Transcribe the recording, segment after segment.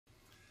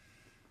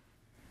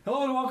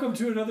Hello and welcome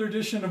to another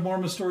edition of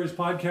Mormon Stories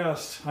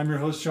Podcast. I'm your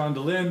host, John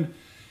DeLynn.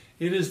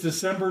 It is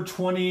December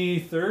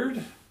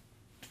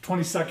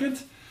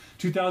 22nd,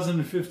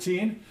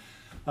 2015,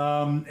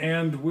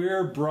 and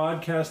we're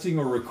broadcasting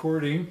or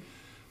recording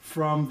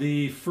from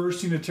the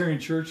First Unitarian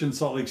Church in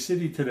Salt Lake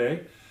City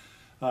today.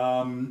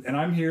 And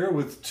I'm here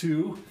with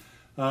two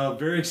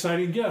very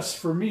exciting guests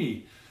for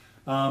me.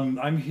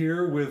 I'm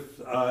here with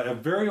a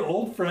very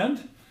old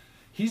friend.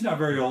 He's not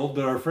very old,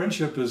 but our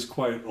friendship is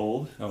quite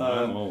old. Oh,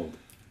 I'm old.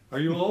 Are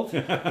you old?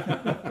 Matt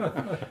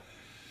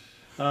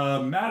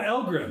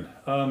Elggren.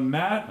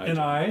 Matt Hi, and John.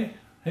 I.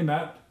 Hey,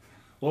 Matt.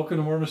 Welcome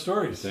to Mormon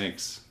Stories.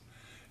 Thanks.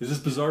 Is this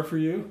bizarre for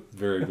you?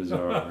 Very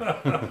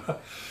bizarre.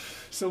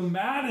 So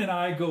Matt and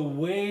I go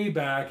way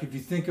back. If you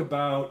think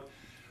about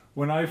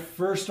when I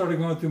first started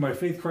going through my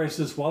faith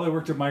crisis while I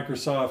worked at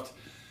Microsoft,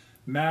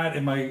 Matt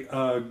and my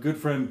good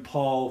friend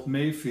Paul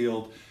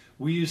Mayfield,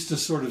 we used to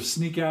sort of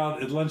sneak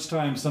out at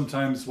lunchtime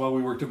sometimes while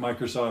we worked at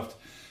Microsoft.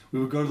 We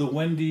would go to the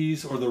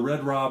Wendy's or the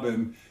Red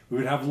Robin. We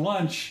would have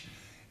lunch,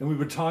 and we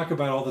would talk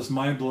about all this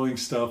mind-blowing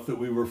stuff that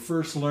we were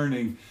first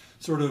learning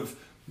sort of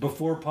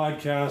before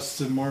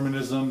podcasts and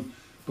Mormonism,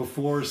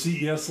 before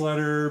CES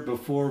Letter,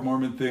 before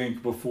Mormon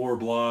Think, before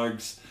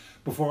blogs,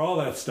 before all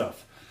that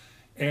stuff.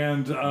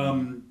 And,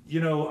 Matt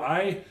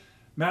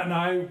and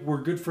I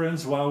were good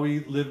friends while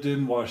we lived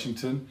in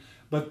Washington.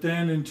 But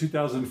then in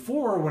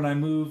 2004, when I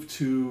moved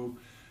to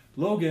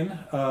Logan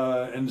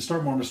and to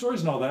start Mormon Stories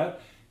and all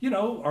that,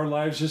 our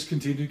lives just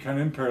continued kind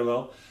of in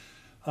parallel.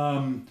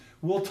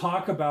 We'll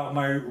talk about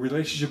my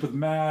relationship with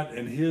Matt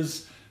and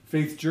his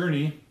faith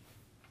journey.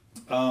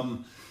 But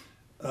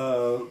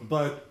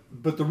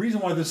the reason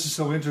why this is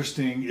so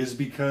interesting is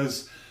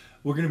because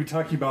we're going to be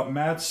talking about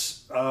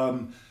Matt's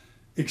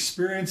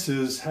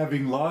experiences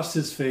having lost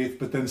his faith,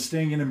 but then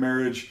staying in a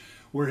marriage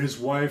where his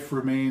wife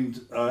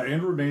remained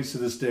and remains to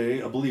this day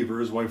a believer,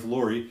 his wife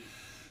Lori.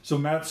 So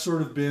Matt's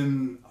sort of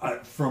been,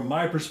 from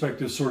my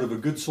perspective, sort of a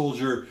good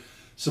soldier,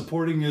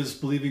 supporting his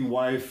believing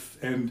wife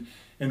and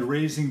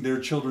raising their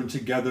children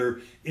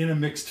together in a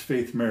mixed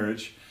faith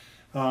marriage.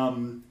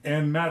 And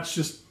Matt's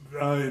just,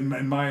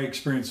 in my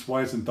experience,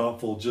 wise and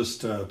thoughtful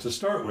just to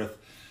start with.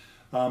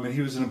 And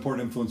he was an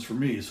important influence for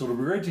me. So it'll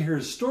be great to hear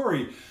his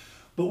story.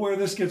 But where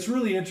this gets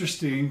really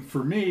interesting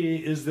for me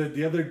is that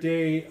the other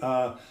day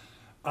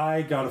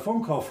I got a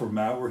phone call from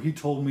Matt where he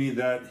told me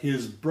that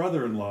his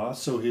brother-in-law,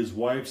 so his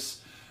wife's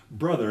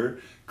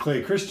brother,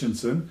 Clay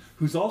Christensen,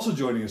 who's also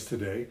joining us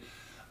today,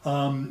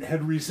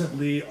 had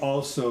recently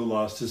also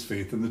lost his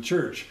faith in the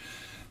church.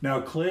 Now,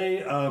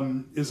 Clay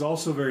is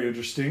also very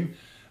interesting.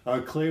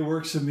 Clay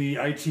works in the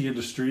IT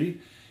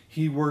industry.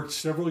 He worked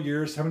several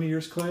years. How many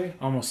years, Clay?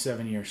 Almost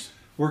 7 years.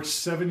 Worked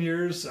 7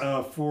 years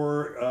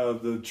for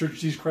the Church of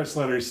Jesus Christ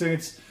of Latter-day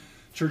Saints,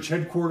 church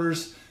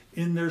headquarters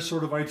in their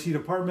sort of IT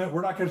department.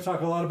 We're not going to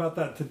talk a lot about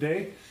that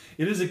today.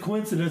 It is a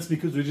coincidence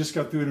because we just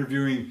got through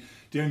interviewing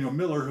Daniel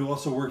Miller, who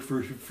also worked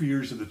for a few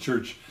years at the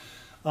church.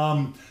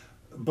 But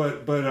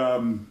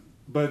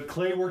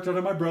Clay worked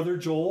under my brother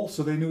Joel,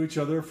 so they knew each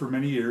other for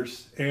many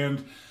years.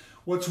 And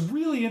what's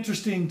really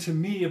interesting to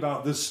me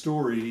about this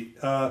story,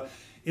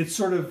 it's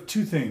sort of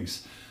two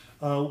things.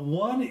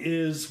 One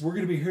is we're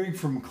going to be hearing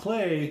from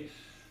Clay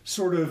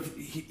sort of,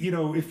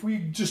 if we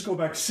just go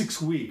back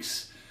 6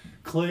 weeks,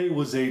 Clay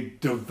was a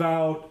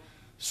devout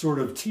sort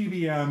of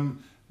TBM,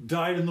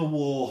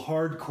 dyed-in-the-wool,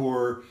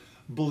 hardcore,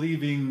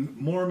 believing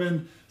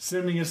Mormon,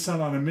 sending his son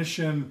on a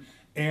mission,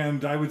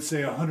 and I would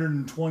say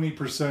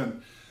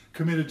 120%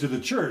 committed to the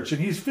church.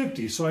 And he's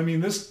 50. So,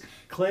 this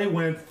Clay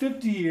went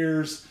 50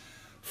 years,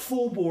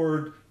 full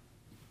board,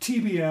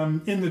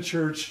 TBM in the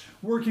church,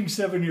 working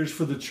 7 years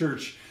for the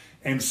church.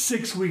 And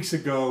 6 weeks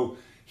ago,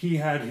 he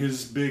had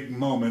his big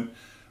moment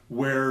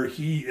where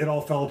it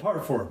all fell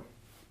apart for him.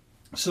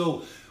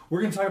 So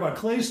we're going to talk about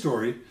Clay's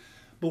story,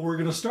 but we're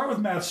going to start with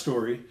Matt's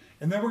story,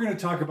 and then we're going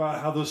to talk about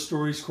how those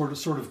stories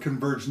sort of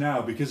converge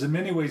now. Because in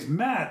many ways,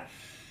 Matt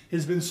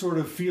has been sort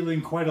of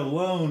feeling quite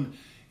alone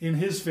in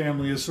his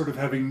family as sort of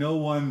having no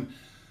one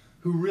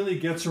who really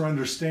gets or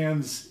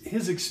understands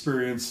his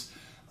experience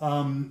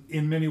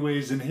in many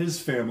ways in his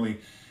family.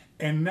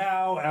 And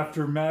now,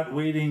 after Matt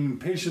waiting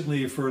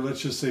patiently for,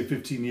 let's just say,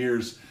 15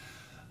 years,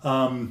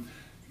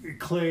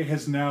 Clay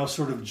has now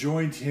sort of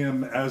joined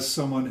him as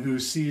someone who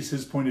sees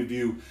his point of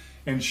view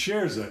and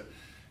shares it.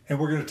 And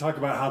we're going to talk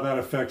about how that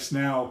affects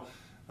now,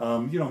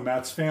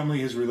 Matt's family,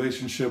 his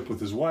relationship with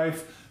his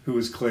wife, who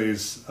is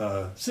Clay's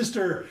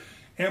sister.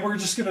 And we're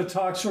just going to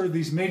talk sort of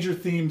these major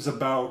themes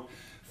about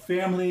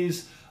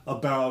families,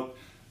 about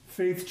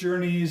faith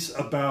journeys,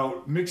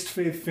 about mixed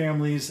faith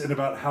families, and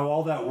about how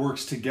all that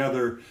works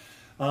together,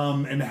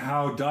 and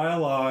how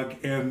dialogue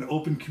and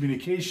open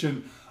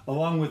communication,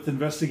 along with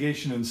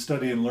investigation and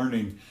study and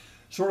learning,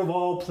 sort of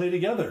all play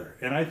together.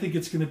 And I think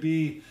it's going to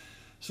be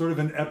sort of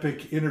an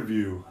epic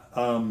interview.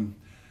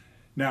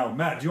 Now,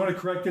 Matt, do you want to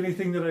correct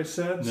anything that I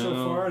said so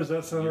far? Does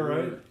that sound all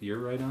right? You're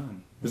right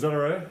on. Is that all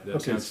right? That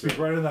okay, speak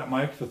great. right in that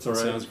mic. That's all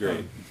right. Sounds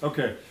great.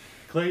 Okay.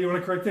 Clay, you want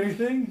to correct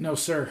anything? No,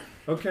 sir.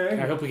 Okay.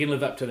 I hope we can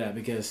live up to that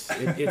because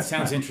it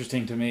sounds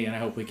interesting to me, and I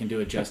hope we can do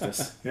it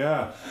justice.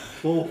 Yeah.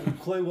 Well,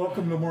 Clay,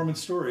 welcome to Mormon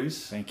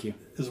Stories. Thank you.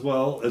 As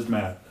well as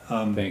Matt.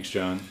 Thanks,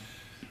 John.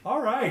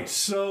 All right.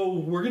 So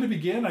we're going to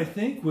begin, I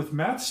think, with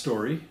Matt's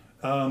story.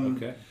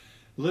 Okay.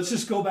 Let's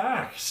just go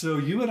back. So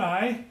you and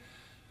I,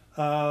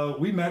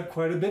 we met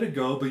quite a bit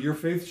ago, but your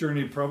faith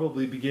journey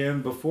probably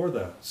began before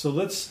that. So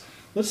let's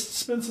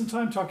spend some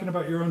time talking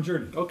about your own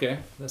journey. Okay,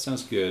 that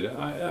sounds good.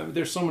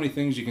 There's so many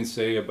things you can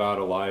say about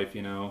a life,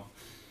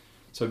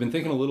 So I've been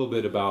thinking a little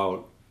bit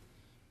about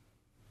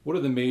what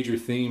are the major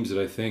themes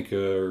that I think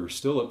are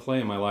still at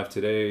play in my life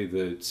today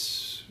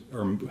that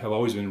have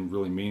always been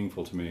really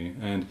meaningful to me.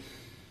 And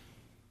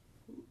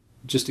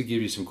just to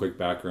give you some quick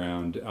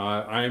background,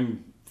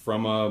 I'm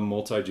from a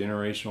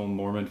multi-generational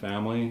Mormon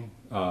family.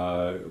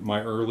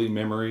 My early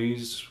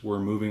memories were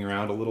moving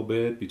around a little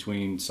bit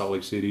between Salt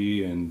Lake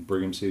City and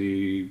Brigham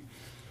City,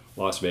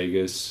 Las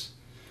Vegas,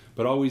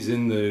 but always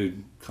in the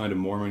kind of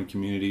Mormon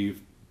community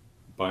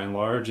by and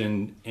large,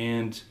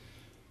 and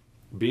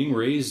being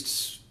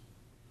raised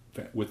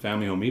with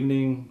family home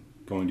evening,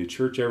 going to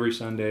church every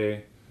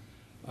Sunday,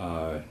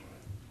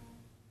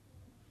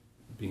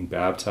 being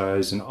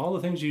baptized, and all the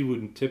things you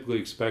would typically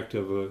expect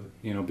of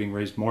being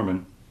raised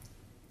Mormon.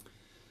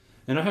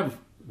 And I have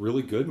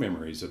really good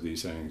memories of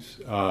these things,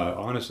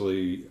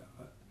 honestly.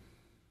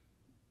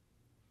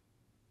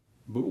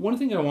 But one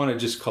thing I want to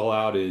just call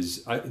out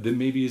is that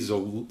maybe is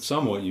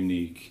somewhat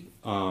unique.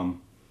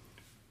 From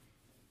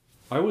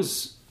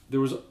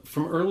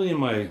early in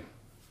my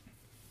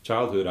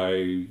childhood,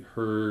 I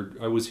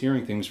was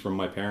hearing things from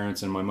my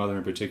parents and my mother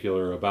in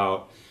particular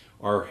about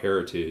our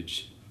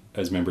heritage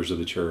as members of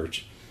the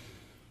church.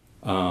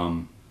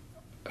 How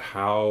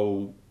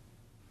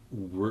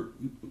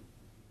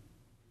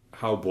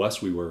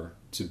blessed we were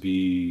to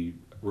be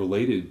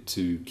related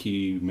to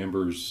key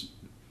members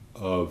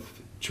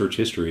of church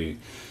history.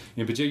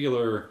 In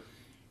particular,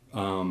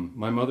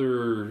 my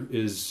mother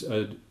is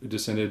a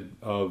descendant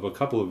of a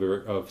couple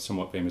of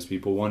somewhat famous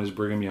people. One is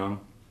Brigham Young,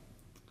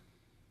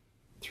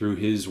 through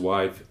his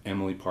wife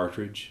Emily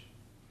Partridge,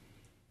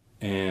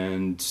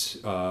 and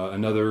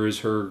another is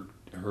her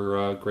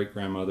great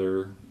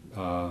grandmother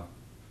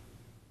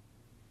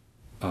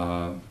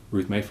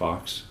Ruth May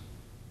Fox,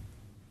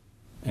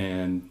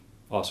 and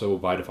also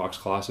Vida Fox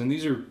Clausen.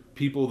 These are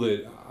people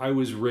that I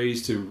was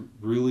raised to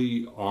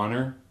really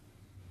honor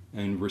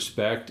and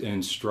respect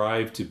and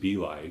strive to be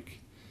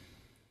like.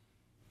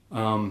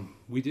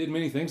 We did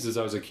many things as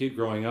I was a kid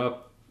growing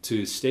up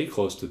to stay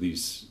close to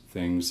these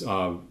things.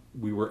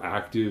 We were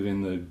active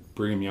in the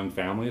Brigham Young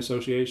Family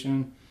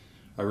Association.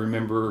 I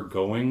remember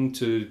going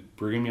to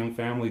Brigham Young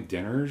family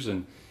dinners,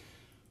 and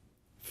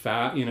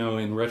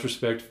in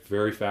retrospect,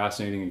 very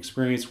fascinating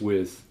experience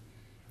with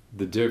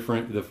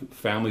the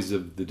families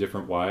of the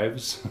different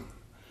wives,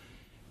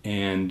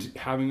 and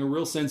having a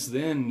real sense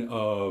then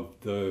of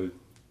the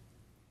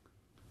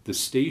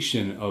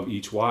station of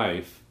each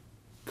wife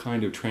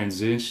kind of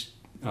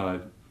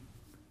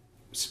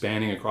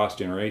spanning across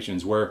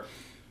generations, where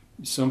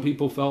some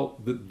people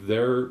felt that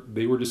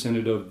they were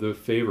descended of the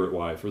favorite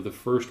wife or the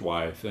first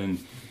wife, and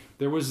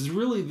there was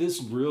really it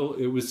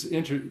was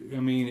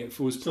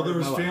so there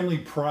was family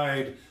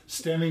pride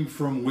stemming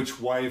from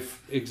which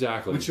wife,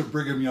 exactly, which of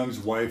Brigham Young's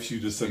wives you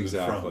descended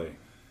exactly. from.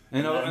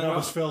 And that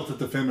was felt at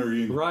the family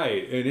reunion.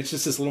 Right, and it's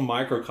just this little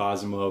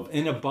microcosm of,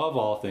 and above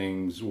all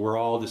things, we're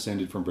all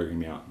descended from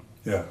Brigham Young.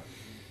 Yeah.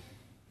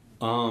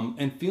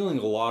 And feeling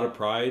a lot of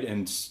pride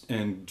and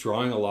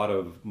drawing a lot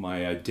of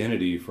my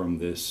identity from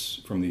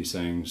these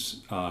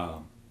things.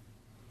 And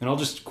I'll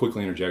just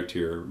quickly interject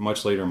here.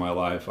 Much later in my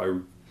life, I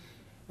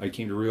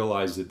came to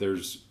realize that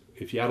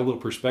if you add a little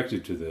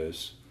perspective to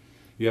this,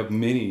 you have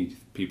many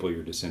people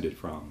you're descended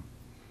from.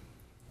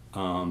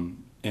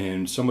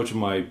 And so much of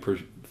my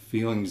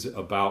feelings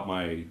about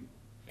my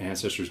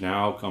ancestors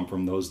now come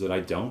from those that I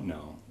don't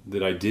know,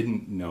 that I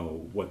didn't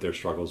know what their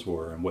struggles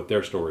were and what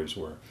their stories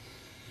were.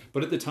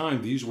 But at the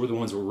time, these were the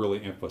ones that were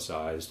really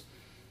emphasized.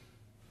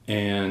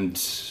 And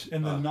the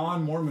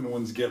non-Mormon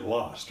ones get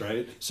lost,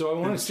 right? So I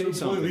want to say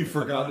something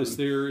about this.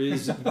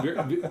 There's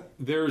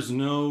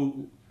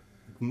no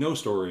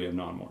story of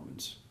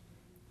non-Mormons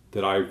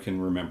that I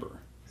can remember.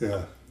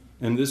 Yeah.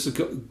 And this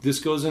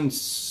goes in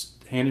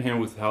hand in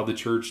hand with how the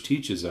church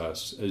teaches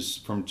us as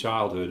from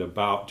childhood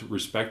about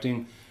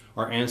respecting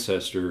our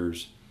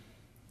ancestors,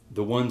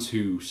 the ones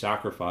who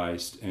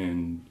sacrificed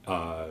and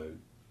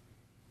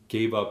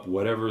gave up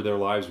whatever their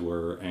lives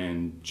were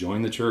and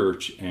joined the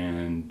church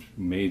and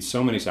made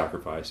so many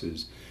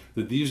sacrifices,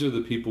 that these are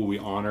the people we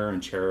honor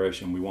and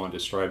cherish and we want to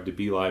strive to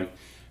be like,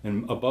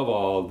 and above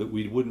all, that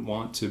we wouldn't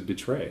want to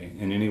betray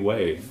in any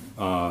way.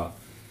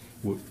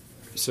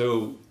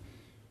 So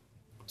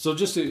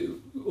just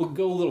to we'll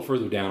go a little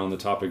further down on the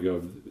topic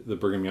of the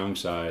Brigham Young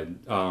side.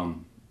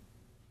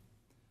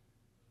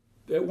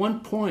 At one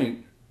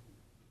point,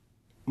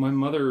 my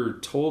mother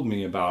told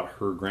me about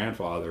her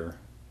grandfather.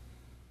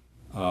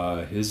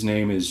 His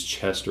name is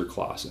Chester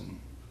Clausen.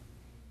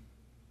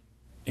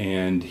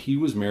 And he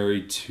was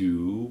married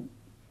to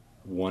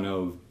one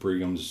of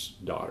Brigham's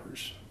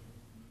daughters.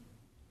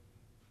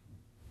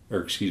 Or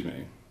excuse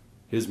me,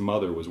 his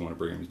mother was one of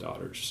Brigham's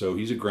daughters. So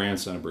he's a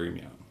grandson of Brigham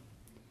Young.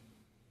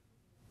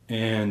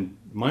 And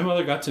my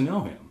mother got to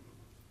know him.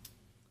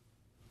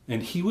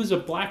 And he was a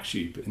black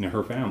sheep in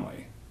her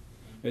family.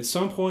 At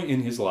some point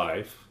in his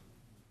life,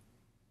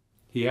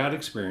 he had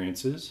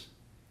experiences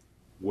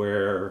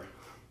where,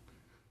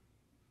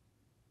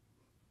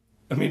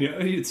 I mean,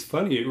 it's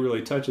funny, it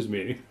really touches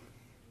me.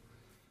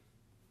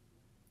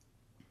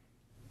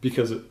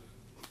 Because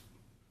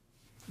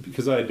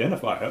I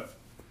identify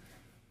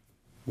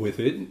with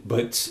it,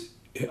 but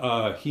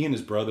he and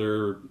his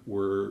brother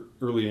were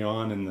early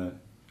on in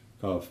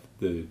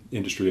the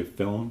industry of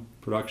film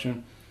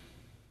production.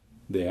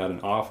 They had an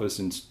office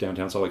in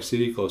downtown Salt Lake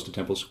City, close to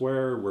Temple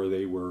Square, where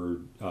they were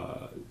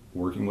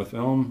working with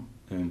film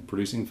and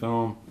producing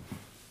film.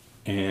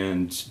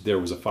 And there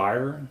was a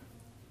fire,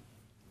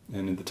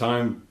 and at the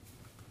time,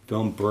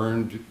 film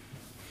burned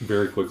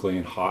very quickly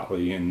and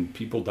hotly, and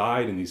people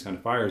died in these kind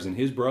of fires. And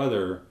his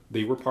brother,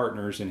 they were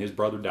partners, and his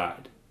brother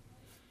died.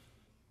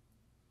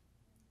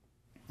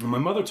 And my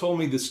mother told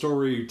me this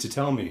story to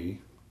tell me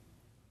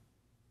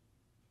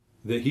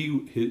that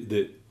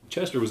that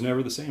Chester was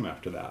never the same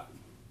after that.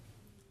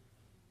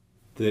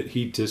 That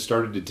he just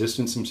started to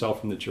distance himself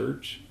from the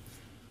church.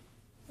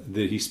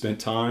 That he spent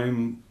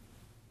time.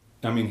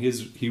 I mean,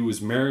 he was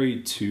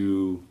married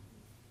to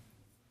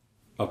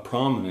a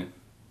prominent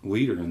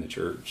leader in the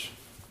church.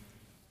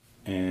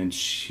 And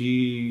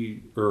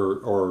she,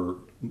 or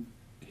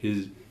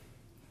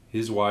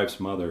his wife's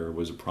mother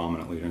was a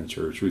prominent leader in the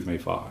church, Ruth Mae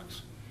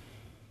Fox.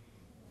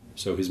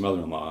 So his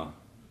mother-in-law,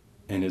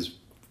 and his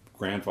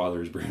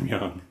grandfather is Brigham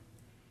Young.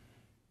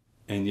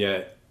 And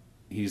yet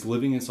he's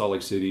living in Salt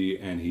Lake City,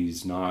 and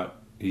he's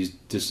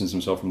distanced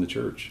himself from the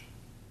church.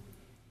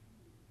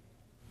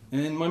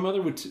 And my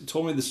mother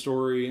told me the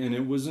story,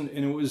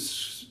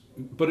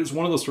 but it's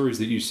one of those stories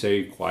that you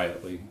say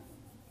quietly.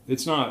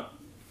 It's not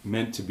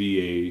meant to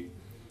be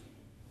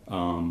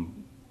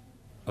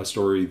a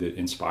story that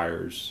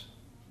inspires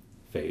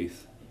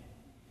faith.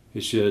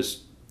 It's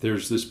just,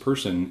 there's this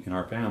person in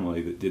our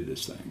family that did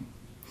this thing.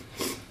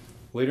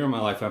 Later in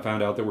my life, I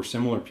found out there were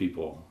similar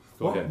people.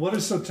 Go ahead. What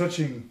is so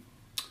touching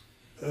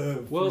for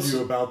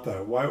you about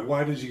that?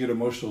 Why did you get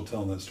emotional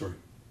telling that story?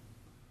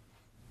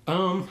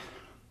 What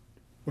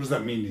does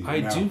that mean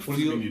to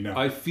you now?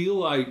 I feel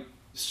like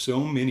so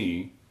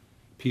many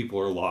people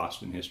are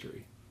lost in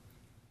history.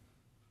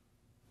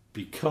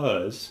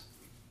 Because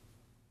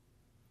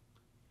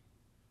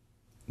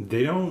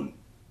they don't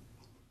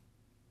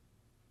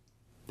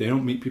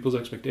meet people's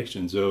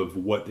expectations of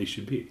what they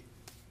should be.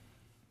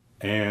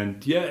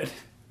 And yet,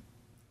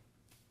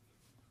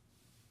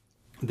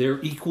 they're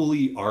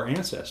equally our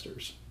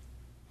ancestors.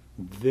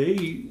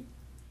 Their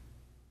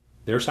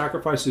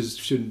sacrifices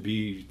shouldn't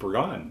be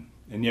forgotten.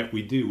 And yet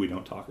we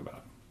don't talk about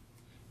it.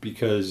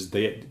 Because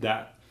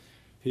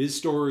his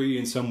story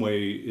in some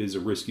way is a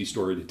risky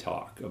story to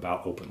talk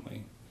about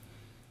openly.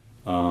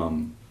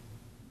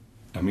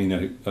 I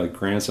mean, a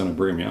grandson of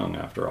Brigham Young,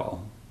 after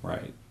all,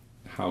 right?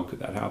 How could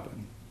that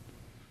happen?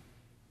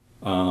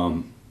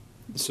 I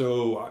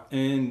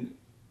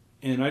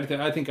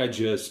think I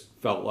just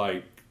felt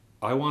like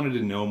I wanted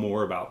to know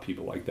more about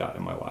people like that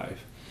in my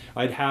life.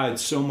 I'd had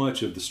so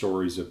much of the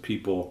stories of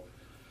people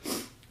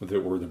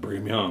that were the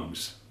Brigham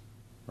Youngs,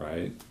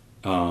 right?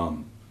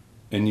 And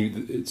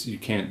you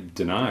can't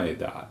deny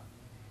that.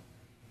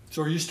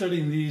 So are you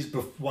studying these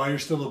while you're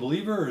still a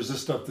believer, or is this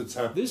stuff that's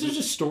happened? This is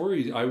just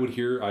stories I would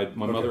hear.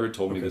 My mother had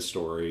told me this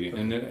story,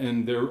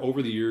 and there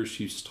over the years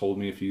she's told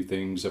me a few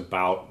things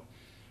about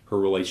her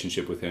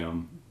relationship with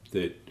him.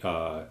 That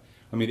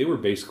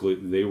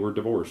they were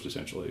divorced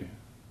essentially,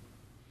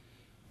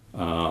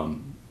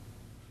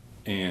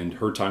 and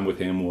her time with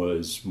him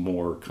was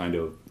more kind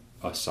of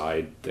a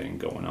side thing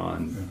going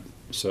on. Yeah.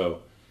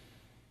 So,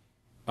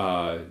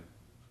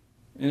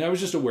 and I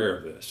was just aware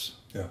of this.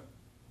 Yeah.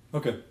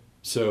 Okay.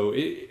 So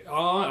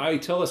I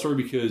tell that story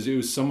because it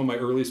was some of my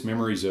earliest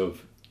memories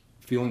of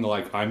feeling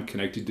like I'm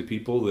connected to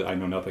people that I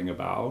know nothing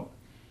about,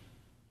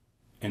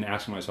 and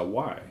asking myself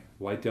why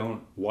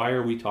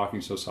are we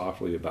talking so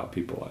softly about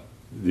people like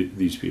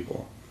these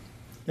people?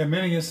 In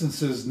many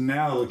instances,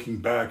 now looking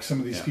back, some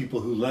of these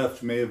people who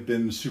left may have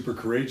been super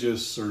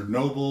courageous or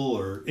noble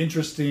or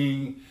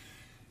interesting,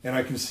 and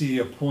I can see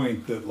a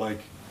point that like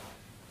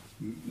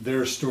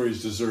their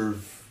stories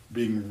deserve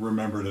being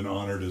remembered and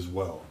honored as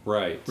well,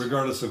 right?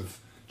 Regardless of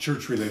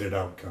church-related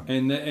outcome,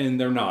 and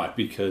they're not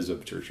because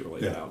of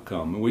church-related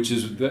outcome, which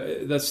is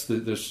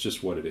that's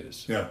just what it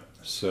is. Yeah.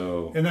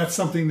 So, and that's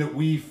something that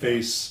we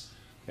face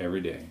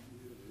every day.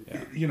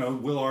 Yeah. You know,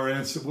 will our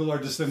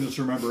descendants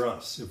remember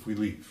us if we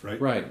leave?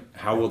 Right. Right.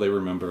 How will they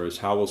remember us?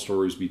 How will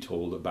stories be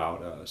told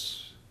about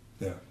us?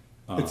 Yeah.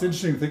 It's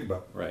interesting to think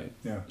about. Right.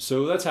 Yeah.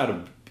 So that's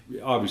had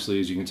obviously,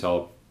 as you can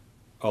tell,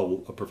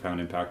 a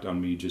profound impact on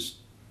me just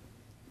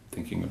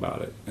thinking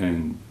about it.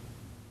 And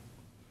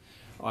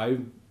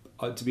to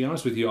be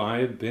honest with you, I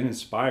have been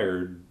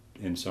inspired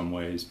in some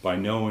ways by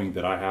knowing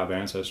that I have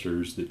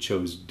ancestors that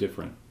chose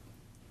differently.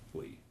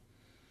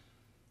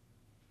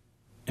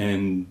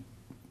 And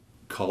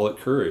call it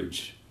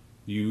courage.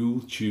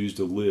 You choose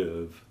to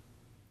live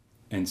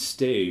and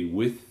stay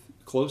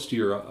close to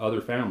your other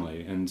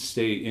family and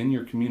stay in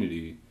your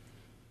community,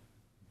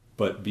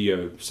 but be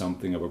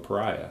something of a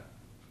pariah,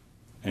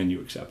 and you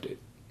accept it.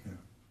 Yeah.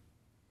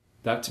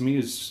 That to me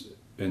is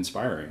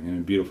inspiring and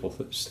a beautiful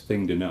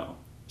thing to know.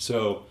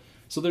 So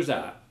there's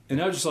that.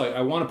 And I was just like,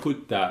 I want to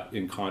put that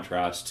in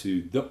contrast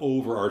to the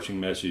overarching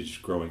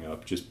message growing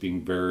up, just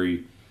being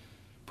very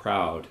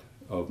proud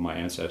of my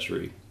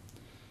ancestry.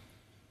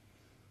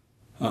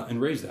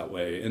 And raised that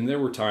way. And there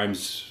were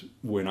times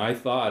when I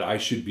thought I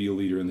should be a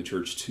leader in the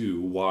church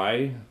too.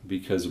 Why?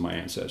 Because of my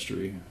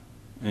ancestry.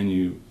 And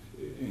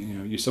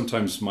you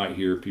sometimes might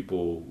hear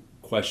people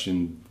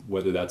question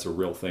whether that's a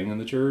real thing in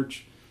the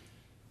church.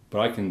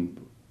 But I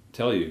can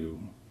tell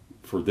you,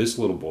 for this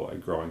little boy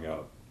growing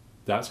up,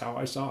 that's how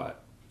I saw it.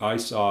 I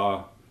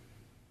saw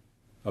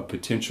a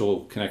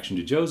potential connection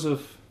to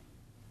Joseph,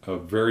 a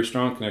very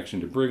strong connection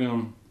to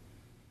Brigham,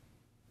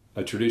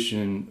 a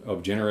tradition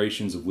of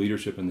generations of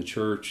leadership in the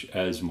church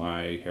as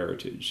my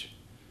heritage.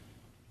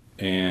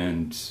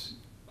 And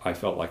I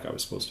felt like I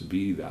was supposed to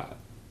be that.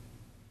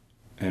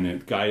 And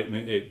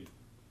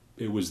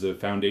it was the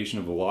foundation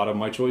of a lot of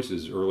my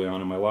choices early on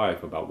in my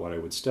life about what I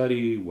would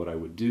study, what I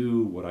would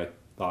do, what I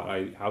thought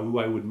who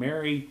I would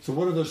marry. So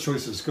what are those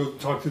choices? Go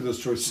talk through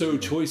those choices. So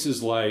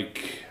choices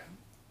like,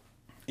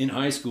 in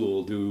high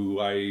school, do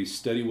I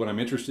study what I'm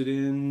interested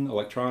in,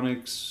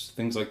 electronics,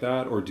 things like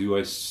that? Or do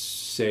I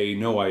say,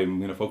 no, I'm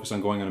going to focus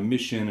on going on a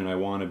mission and I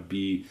want to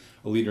be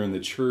a leader in the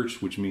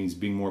church, which means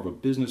being more of a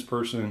business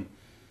person?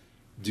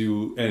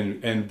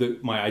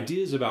 My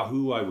ideas about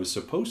who I was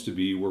supposed to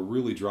be were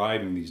really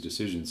driving these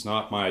decisions,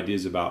 not my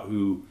ideas about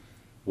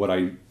what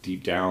I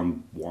deep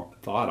down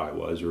thought I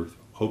was or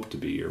hoped to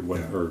be or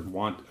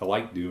I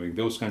like doing,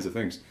 those kinds of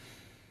things.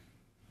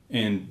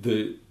 And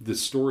the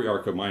story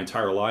arc of my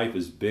entire life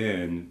has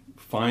been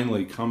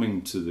finally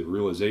coming to the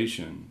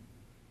realization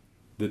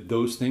that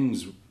those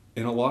things,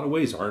 in a lot of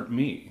ways, aren't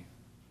me.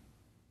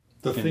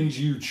 Things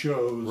you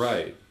chose.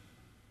 Right.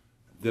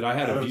 That I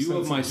had a view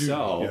of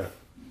myself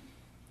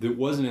that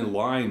wasn't in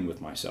line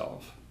with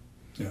myself.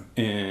 Yeah.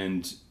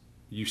 And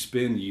you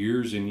spend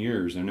years and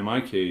years, and in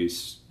my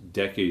case,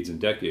 decades and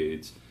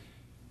decades,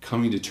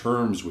 coming to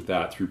terms with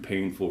that through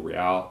painful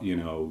reality.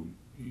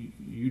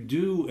 You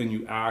do and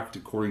you act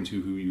according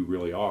to who you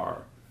really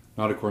are,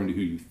 not according to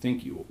who you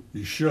think you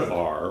should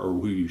are or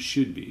who you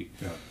should be.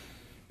 Yeah.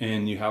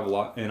 And you have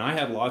I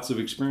had lots of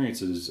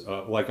experiences.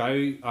 Like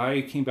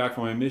I came back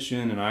from my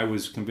mission and I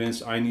was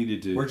convinced I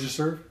needed to. Where'd you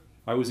serve?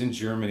 I was in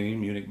Germany,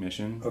 Munich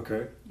mission.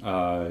 Okay.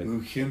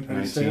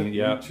 19,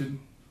 yeah.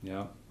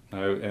 Yeah.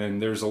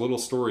 And there's a little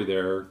story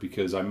there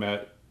because I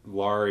met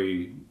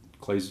Laurie,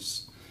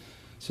 Clay's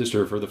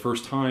sister, for the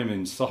first time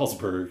in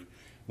Salzburg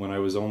when I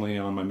was only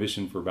on my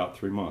mission for about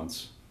 3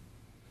 months.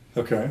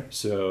 Okay.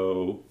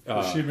 So...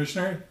 was she a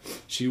missionary?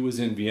 She was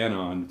in Vienna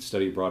on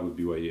study abroad with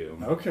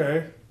BYU.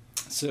 Okay.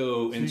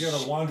 So you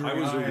got a wandering I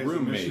was eye a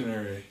roommate. As a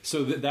missionary.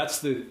 So that's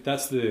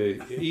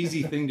the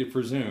easy thing to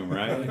presume,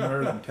 right?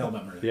 Tell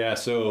about Merlin. Yeah.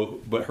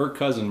 But her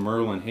cousin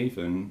Merlin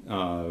Hafen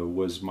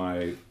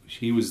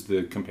he was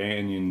the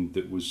companion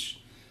that was.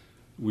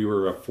 We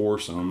were a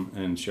foursome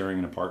and sharing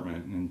an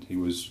apartment, and he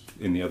was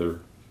in the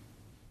other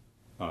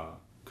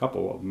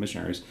couple of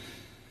missionaries,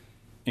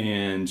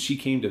 and she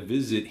came to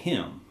visit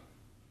him.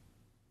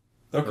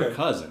 Okay. Her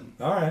cousin.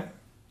 All right.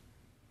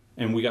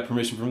 And we got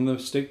permission from the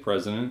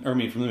from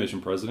the mission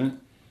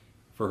president,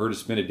 for her to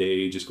spend a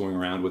day just going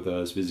around with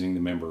us, visiting the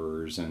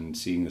members and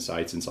seeing the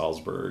sites in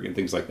Salzburg and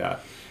things like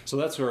that. So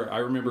that's where I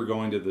remember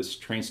going to this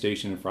train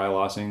station in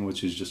Freilassing,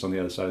 which is just on the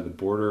other side of the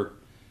border.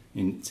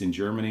 It's in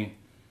Germany.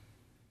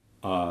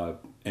 And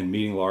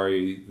meeting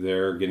Laurie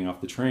there, getting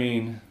off the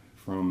train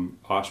from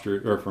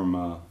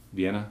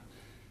Vienna.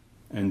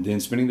 And then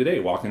spending the day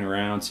walking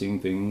around,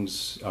 seeing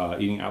things,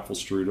 eating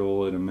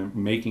Apfelstrudel, and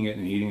making it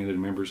and eating it at a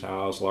member's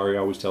house. Laurie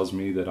always tells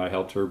me that I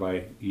helped her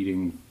by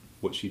eating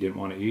what she didn't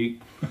want to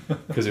eat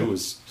because it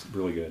was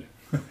really good.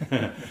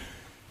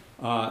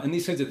 And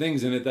these kinds of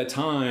things. And at that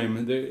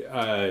time,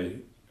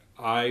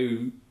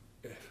 I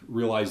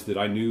realized that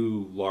I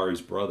knew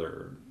Laurie's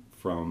brother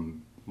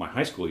from my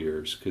high school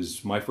years,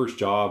 because my first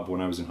job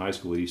when I was in high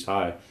school at East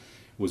High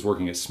was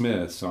working at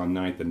Smith's on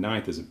 9th and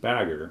 9th as a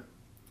bagger.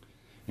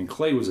 And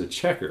Clay was a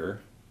checker,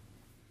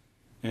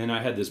 and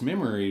I had this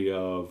memory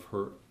of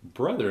her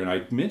brother, and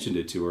I mentioned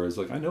it to her. I was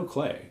like, I know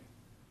Clay.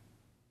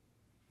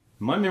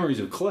 My memories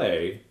of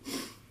Clay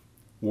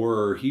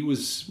were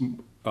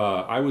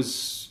I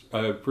was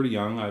pretty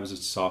young. I was a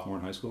sophomore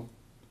in high school.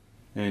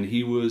 And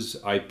he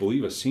was, I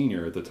believe, a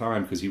senior at the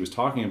time, because he was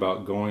talking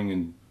about going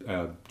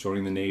and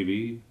joining the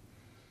Navy.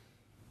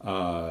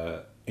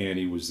 And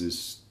he was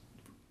this...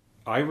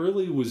 I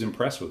really was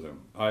impressed with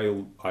him.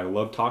 I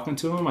loved talking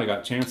to him. I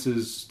got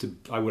chances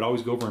I would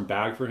always go over and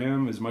bag for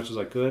him as much as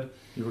I could.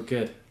 You were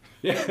good.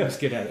 Yeah. I was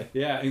good at it.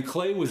 Yeah, and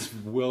Clay was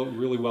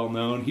really well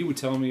known. He would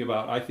tell me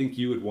about, I think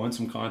you had won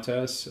some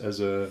contests as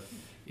a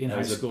in high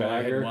as a school,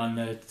 I bagger. had won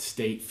the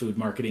state food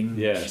marketing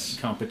Yes.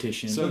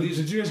 competition. So these-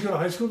 Did you guys go to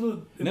high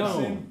school?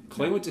 No,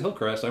 Clay went to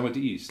Hillcrest. I went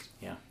to East.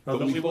 yeah. Oh,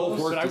 But we both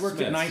But worked I at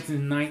worked at Smith's. 9th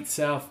and 9th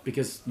South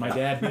because my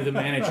dad knew the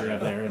manager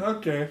up there. And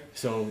Okay.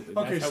 so that's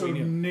Okay, how so we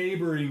knew.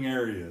 neighboring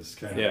areas,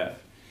 kind of. Yeah.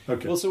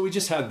 Okay. Well, so we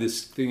just had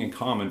this thing in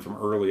common from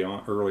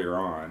earlier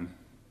on.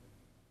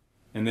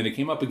 And then it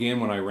came up again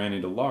when I ran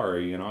into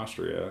Laurie in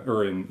Austria,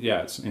 or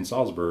it's in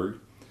Salzburg.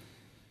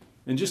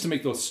 And just to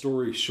make the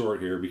story short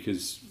here,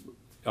 because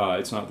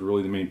it's not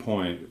really the main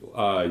point,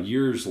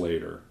 years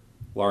later,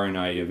 Laurie and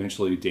I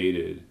eventually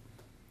dated.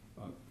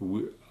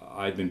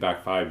 I'd been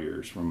back 5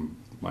 years from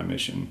my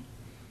mission.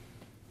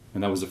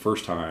 And that was the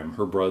first time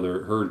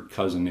her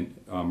cousin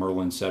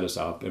Merlin set us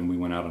up, and we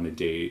went out on a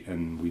date,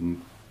 and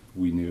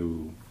we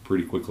knew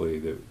pretty quickly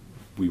that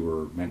we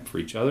were meant for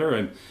each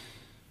other,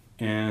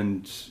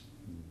 and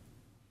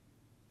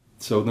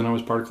so then I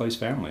was part of Clay's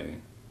family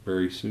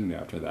very soon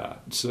after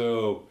that.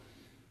 So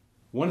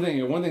one thing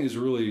that's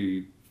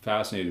really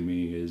fascinated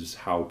me is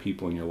how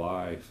people in your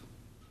life,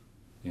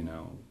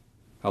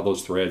 how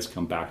those threads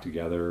come back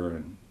together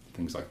and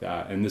things like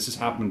that. And this has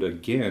happened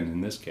again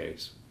in this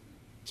case.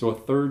 So a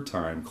third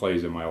time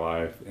Clay's in my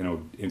life in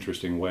an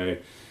interesting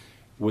way,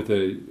 with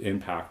an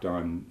impact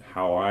on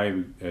how I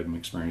am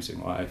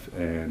experiencing life,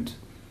 and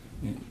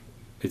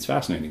it's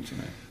fascinating to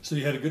me. So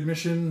you had a good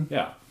mission.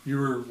 Yeah.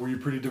 Were you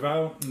pretty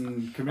devout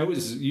and committed?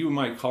 You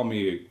might call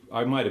me,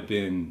 I might have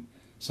been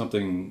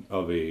something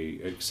of a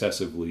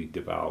excessively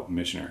devout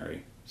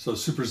missionary. So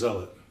super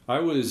zealot. I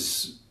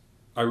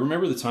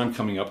remember the time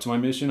coming up to my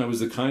mission, I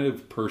was the kind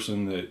of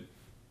person that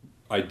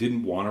I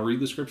didn't want to read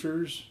the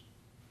scriptures.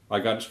 I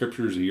got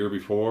scriptures a year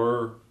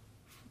before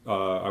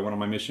I went on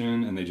my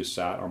mission, and they just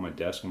sat on my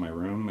desk in my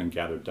room and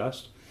gathered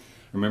dust.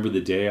 I remember the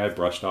day I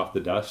brushed off the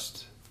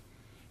dust.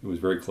 It was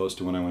very close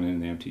to when I went in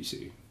the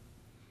MTC.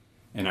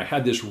 And I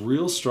had this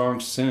real strong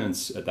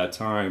sense at that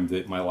time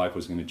that my life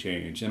was going to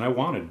change, and I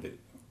wanted it.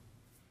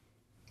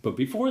 But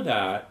before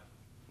that,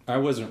 I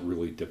wasn't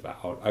really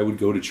devout. I would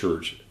go to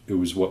church. It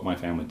was what my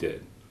family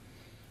did.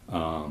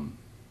 I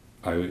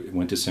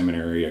went to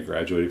seminary. I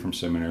graduated from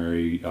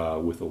seminary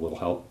with a little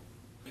help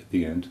at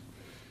the end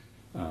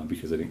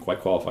because I didn't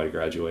quite qualify to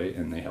graduate,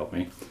 and they helped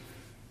me.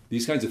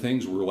 These kinds of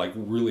things were like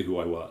really who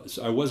I was.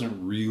 I wasn't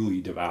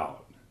really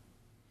devout.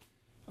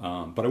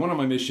 But I went on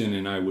my mission,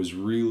 and I was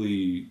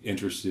really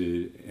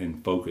interested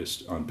and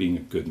focused on being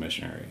a good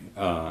missionary.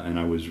 And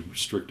I was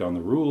strict on the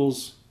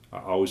rules. I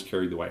always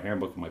carried the white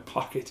handbook in my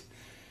pocket.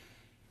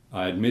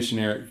 I had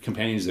missionary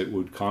companions that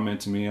would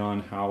comment to me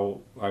on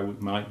how I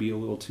might be a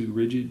little too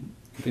rigid,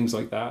 things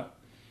like that.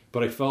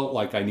 But I felt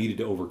like I needed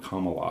to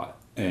overcome a lot,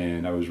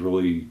 and I was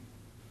really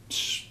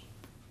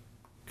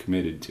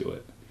committed to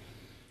it.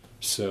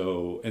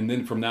 So, and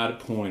then from that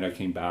point, I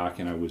came back,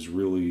 and I was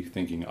really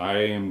thinking,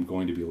 I am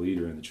going to be a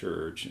leader in the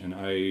church. And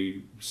I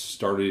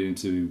started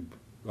into,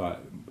 I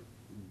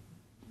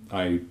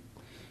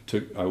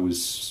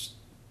was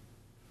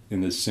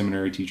in the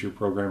seminary teacher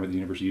program at the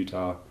University of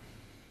Utah,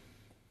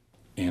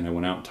 and I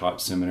went out and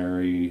taught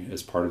seminary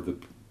as part of the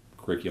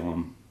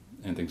curriculum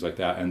and things like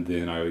that. And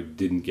then I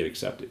didn't get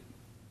accepted.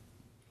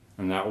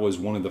 And that was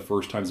one of the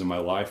first times in my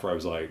life where I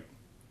was like,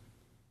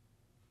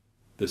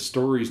 the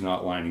story's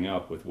not lining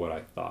up with what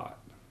I thought.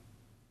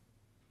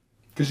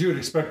 Because you had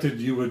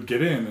expected you would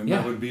get in, and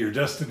that would be your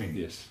destiny.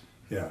 Yes.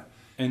 Yeah.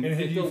 And had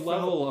at you the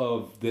level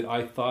of that,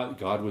 I thought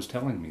God was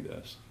telling me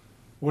this.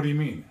 What do you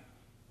mean?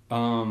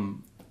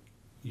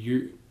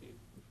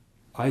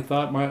 I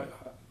thought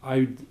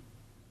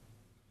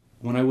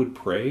when I would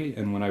pray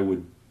and when I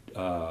would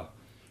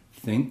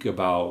think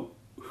about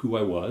who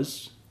I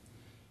was,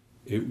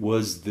 it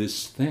was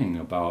this thing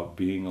about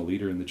being a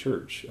leader in the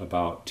church,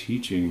 about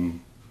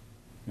teaching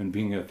and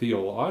being a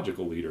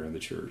theological leader in the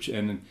church.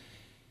 And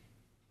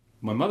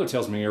my mother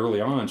tells me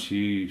early on,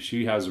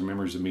 she has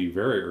memories of me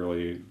very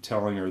early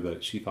telling her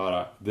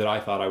that I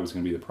thought I was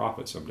going to be the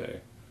prophet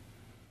someday.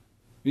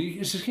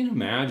 You just can't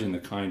imagine the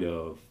kind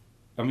of,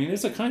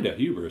 it's a kind of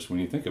hubris when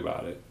you think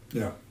about it.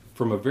 Yeah.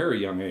 From a very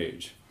young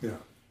age. Yeah.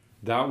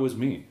 That was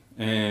me.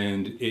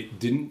 And it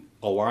didn't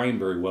align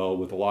very well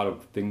with a lot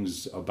of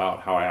things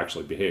about how I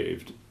actually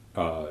behaved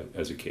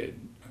as a kid.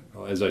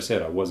 As I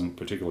said, I wasn't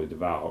particularly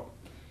devout.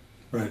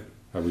 Right.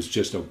 I was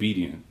just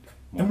obedient.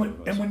 And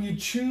when you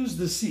choose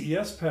the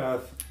CES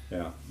path,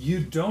 you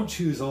don't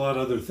choose a lot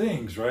of other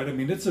things, right?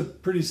 It's a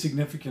pretty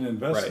significant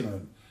investment.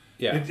 Right.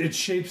 Yeah. It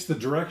shapes the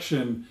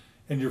direction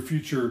and your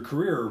future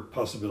career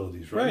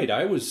possibilities, right?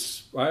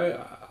 Right.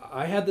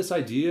 I had this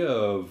idea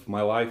of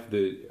my life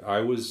that I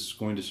was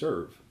going to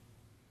serve.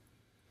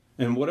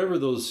 And whatever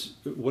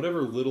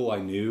little I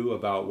knew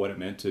about what it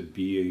meant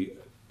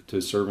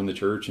to serve in the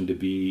church and to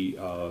be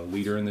a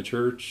leader in the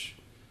church,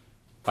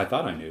 I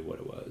thought I knew what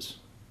it was.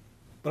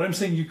 But I'm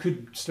saying you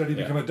could study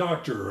to become a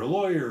doctor or a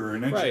lawyer or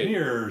an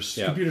engineer or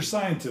computer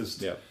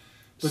scientist. Yeah.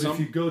 But if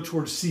you go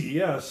towards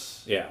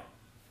CES,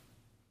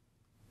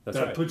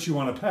 that puts you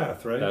on a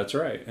path, right? That's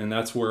right. And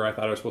that's where I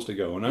thought I was supposed to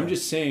go. And I'm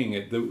just saying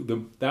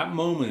that that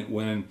moment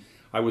when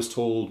I was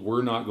told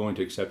we're not going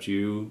to accept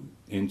you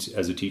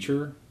as a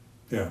teacher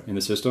in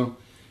the system,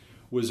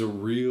 was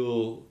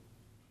one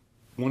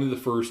of the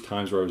first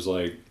times where I was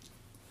like,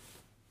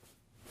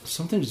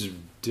 something's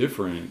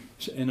different.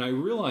 And I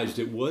realized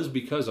it was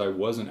because I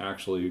wasn't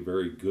actually a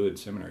very good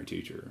seminary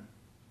teacher.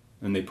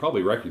 And they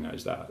probably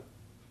recognized that.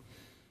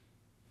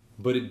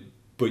 But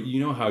you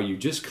know how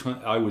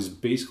I was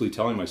basically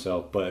telling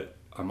myself, but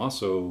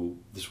this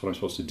is what I'm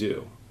supposed to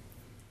do.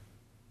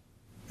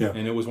 Yeah.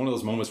 And it was one of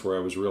those moments where I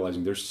was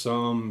realizing there's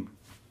some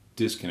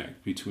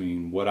disconnect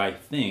between what I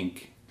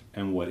think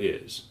and what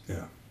is.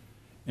 Yeah.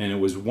 And it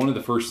was one of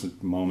the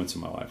first moments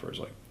in my life where I was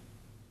like,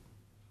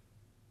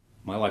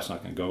 my life's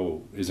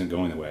isn't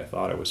going the way I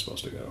thought it was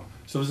supposed to go.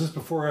 So was this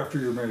before or after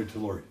you were married to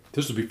Lori?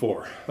 This was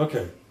before.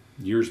 Okay.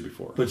 Years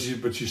before. But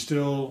you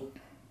still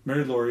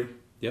married Lori.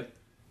 Yep.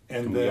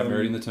 And we then got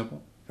married in the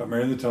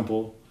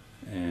temple.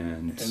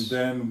 And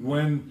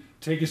then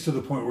take us to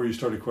the point where you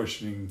started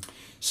questioning.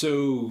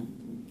 So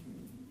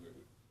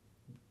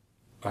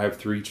I have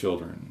 3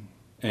 children,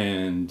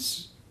 and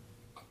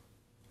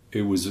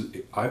it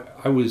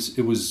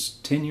was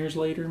 10 years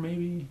later,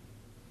 maybe.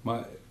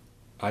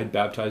 I'd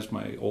baptized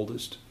my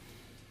oldest,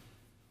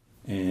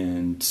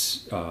 and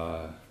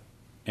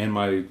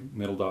my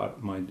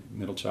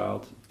middle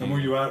child. And were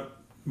you at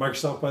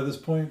Microsoft by this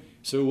point?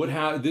 So what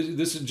happened?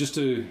 This is just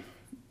to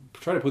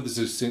try to put this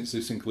as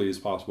succinctly as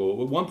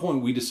possible. At one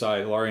point,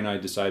 Laurie and I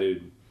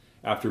decided,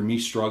 after me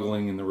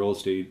struggling in the real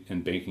estate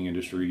and banking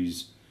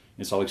industries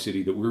in Salt Lake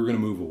City, that we were going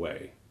to move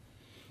away.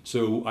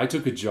 So I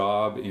took a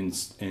job in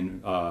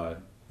the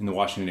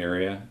Washington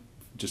area.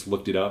 Just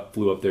looked it up,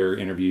 flew up there,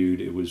 interviewed.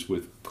 It was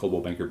with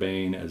Coldwell Banker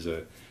Bain as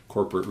a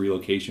corporate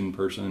relocation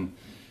person.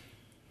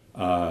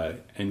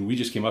 And we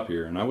just came up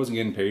here, and I wasn't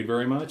getting paid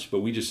very much,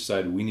 but we just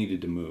decided we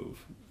needed to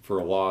move for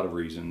a lot of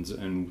reasons,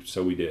 and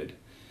so we did.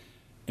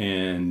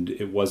 And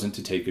it wasn't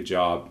to take a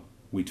job.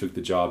 We took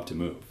the job to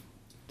move.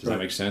 Does that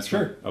make sense?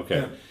 Sure.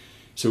 Okay. Yeah.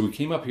 So we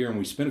came up here, and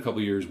we spent a couple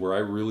of years where I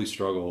really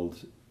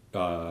struggled,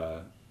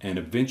 and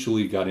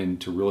eventually got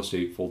into real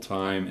estate full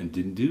time and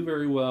didn't do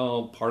very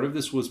well. Part of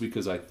this was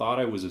because I thought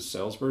I was a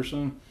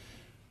salesperson.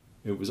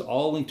 It was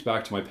all linked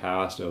back to my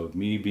past of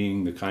me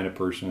being the kind of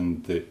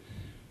person that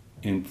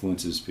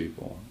influences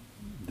people,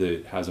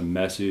 that has a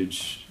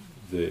message,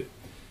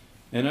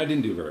 and I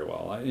didn't do very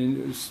well.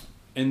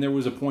 And there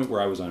was a point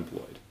where I was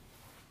unemployed.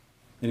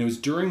 And it was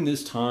during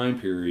this time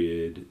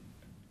period,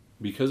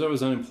 because I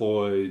was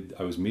unemployed,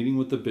 I was meeting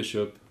with the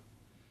bishop.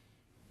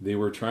 They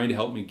were trying to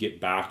help me get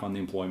back on the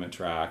employment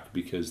track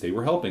because they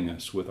were helping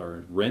us with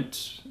our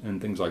rent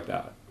and things like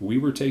that. We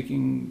were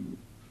taking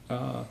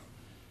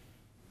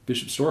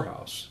Bishop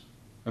Storehouse.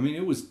 I mean,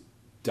 it was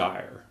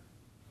dire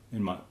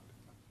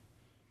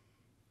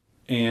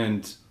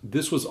and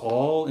this was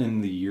all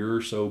in the year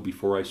or so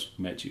before I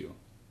met you.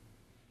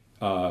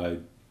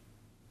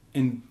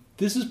 And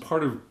this is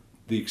part of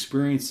the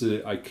experience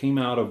that I came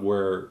out of,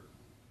 where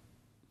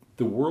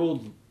the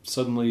world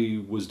suddenly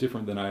was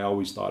different than I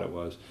always thought it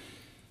was.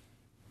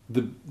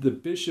 The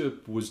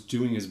bishop was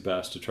doing his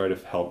best to try to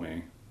help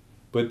me,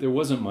 but there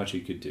wasn't much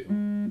he could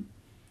do.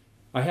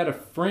 I had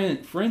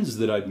friends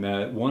that I'd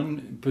met,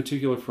 one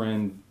particular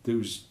friend that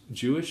was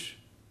Jewish,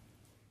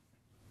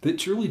 that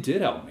truly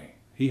did help me.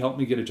 He helped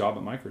me get a job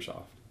at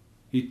Microsoft.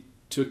 He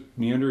took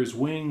me under his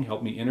wing,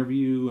 helped me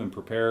interview and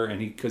prepare, and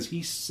because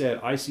he said,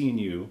 I see in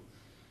you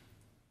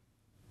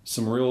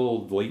some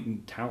real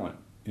latent talent,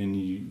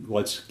 and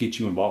let's get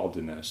you involved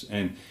in this.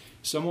 And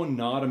someone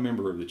not a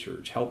member of the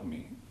church helped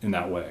me in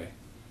that way.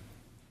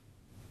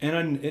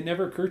 And it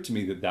never occurred to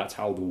me that that's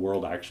how the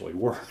world actually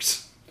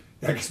works.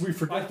 Yeah, because we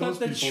forget those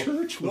people.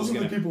 Those are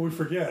the people we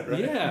forget,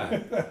 right?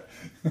 Yeah.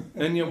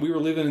 And we were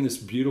living in this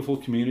beautiful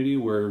community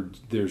where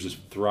there's this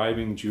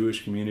thriving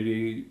Jewish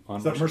community on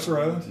Is that Mercer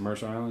Island?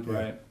 Mercer Island, yeah.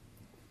 Right.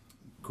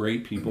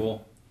 Great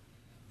people.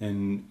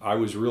 And I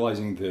was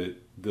realizing that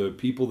the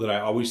people that I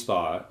always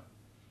thought,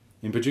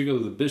 in particular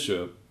the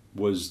bishop,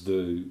 was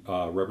the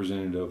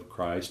representative of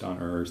Christ on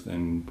earth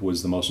and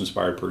was the most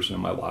inspired person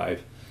in my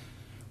life,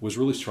 was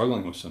really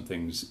struggling with some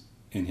things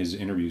in his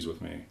interviews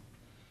with me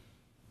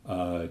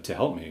to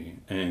help me,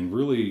 and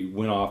really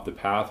went off the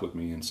path with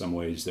me in some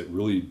ways that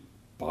really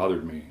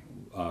bothered me.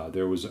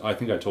 There was, I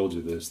think I told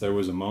you this, there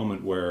was a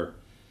moment where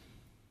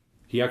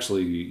he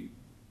actually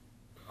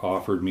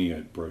offered me a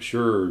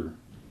brochure,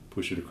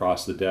 pushed it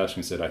across the desk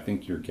and said, I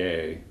think you're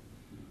gay.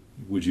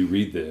 Would you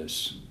read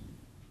this?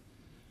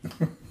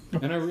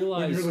 And I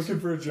realized you're looking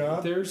for a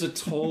job? There's a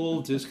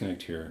total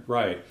disconnect here.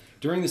 Right.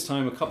 During this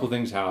time, a couple of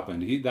things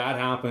happened. That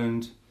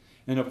happened.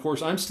 And of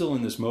course, I'm still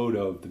in this mode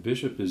of the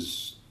bishop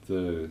is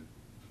the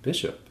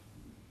bishop.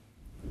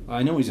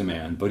 I know he's a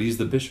man, but he's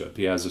the bishop.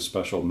 He has a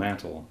special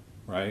mantle,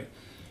 right?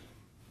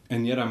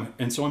 And yet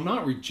so I'm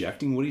not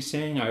rejecting what he's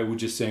saying. I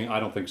was just saying, I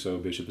don't think so,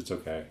 bishop, it's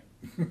okay.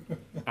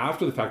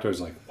 After the fact, I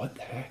was like, what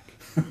the heck?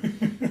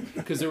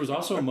 Because there was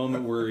also a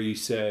moment where he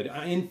said,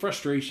 in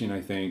frustration, I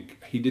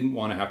think, he didn't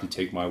want to have to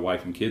take my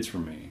wife and kids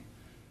from me.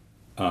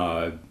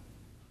 That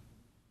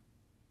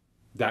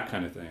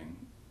kind of thing.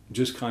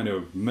 just kind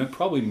of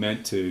probably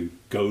meant to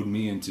goad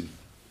me into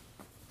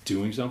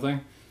doing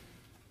something.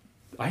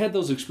 I had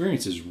those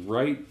experiences,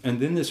 right? And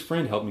then this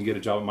friend helped me get a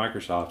job at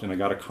Microsoft, and I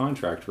got a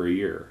contract for a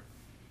year.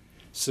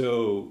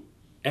 So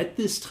at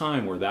this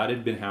time where that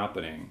had been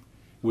happening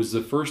was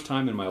the first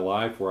time in my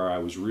life where I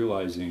was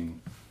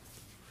realizing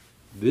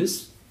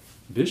this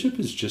bishop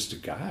is just a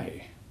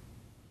guy.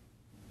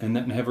 And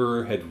that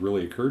never had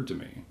really occurred to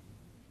me.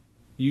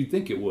 You'd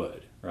think it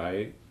would,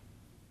 right?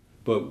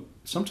 But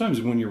sometimes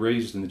when you're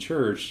raised in the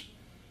church,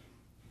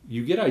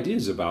 you get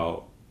ideas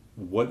about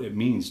what it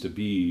means to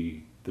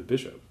be the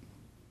bishop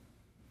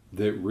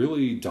that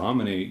really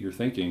dominate your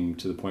thinking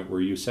to the point where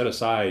you set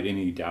aside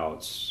any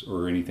doubts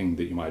or anything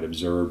that you might have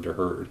observed or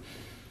heard.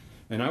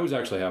 And I was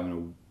actually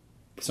having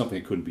something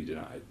that couldn't be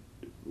denied,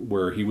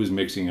 where he was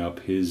mixing up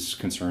his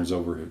concerns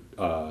over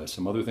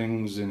some other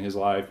things in his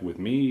life with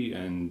me,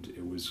 and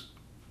it was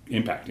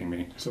impacting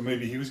me. So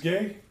maybe he was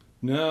gay?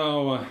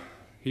 No,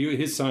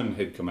 his son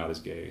had come out as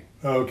gay.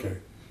 Oh, okay.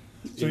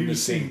 So he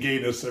was seeing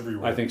gayness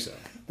everywhere. I think so.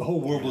 The whole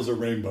world was a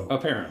rainbow.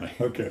 Apparently.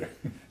 Okay.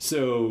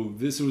 So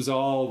this was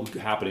all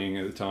happening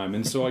at the time.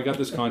 And so I got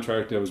this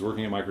contract. I was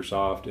working at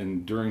Microsoft,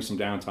 and during some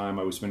downtime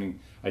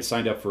I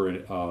signed up for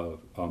an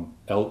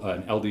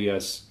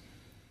LDS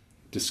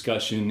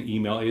discussion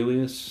email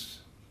alias.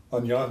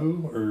 On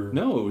Yahoo? Or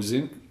no, it was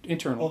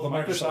internal. Oh, the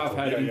Microsoft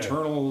had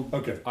internal. Yeah.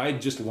 Okay. I had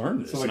just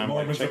learned this. So like and I'm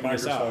Mormons checking at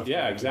this out. Microsoft.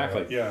 Yeah,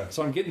 exactly. Yeah.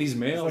 So I'm getting these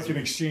mails. It's like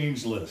an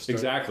exchange list. Right?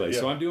 Exactly. Yeah.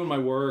 So I'm doing my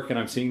work, and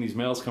I'm seeing these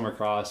mails come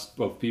across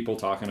of people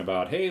talking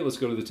about, hey, let's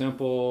go to the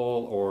temple,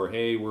 or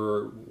hey,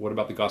 what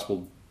about the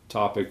gospel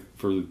topic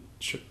for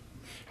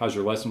how's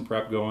your lesson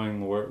prep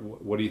going?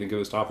 What do you think of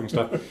this topic and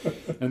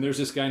stuff? And there's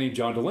this guy named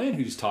John DeLand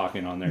who's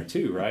talking on there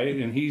too, right?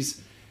 And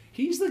he's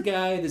the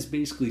guy that's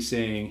basically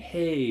saying,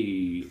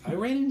 hey, I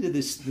ran into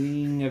this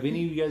thing. Have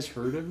any of you guys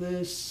heard of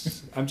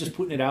this? I'm just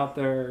putting it out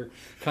there.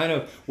 Kind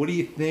of, what do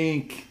you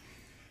think?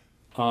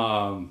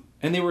 And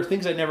they were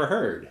things I'd never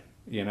heard,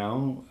 you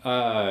know?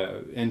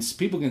 And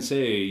people can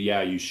say,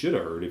 yeah, you should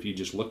have heard. If you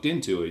just looked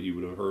into it, you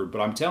would have heard.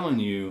 But I'm telling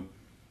you,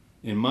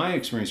 in my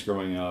experience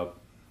growing up,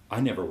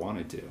 I never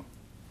wanted to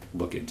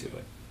look into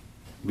it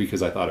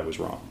because I thought it was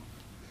wrong.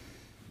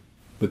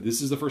 But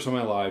this is the first time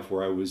in my life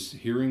where I was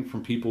hearing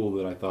from people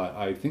that I thought,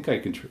 I think I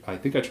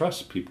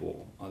trust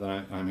people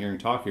that I'm hearing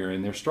talk here,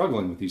 and they're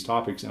struggling with these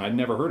topics, and I'd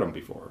never heard them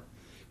before.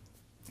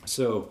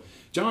 So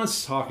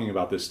John's talking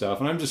about this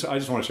stuff, and I just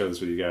want to share this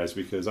with you guys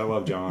because I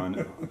love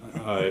John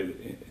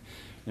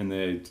and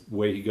the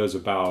way he goes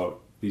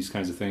about these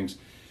kinds of things.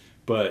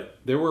 But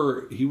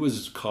he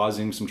was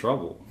causing some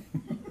trouble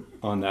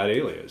on that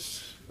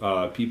alias.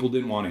 Some people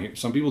didn't want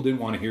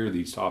to hear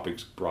these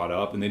topics brought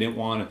up, and they didn't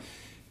want to.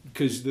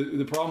 Because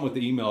the problem with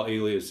the email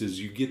alias is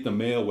you get the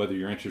mail whether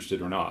you're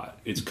interested or not.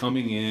 It's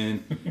coming in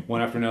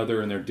one after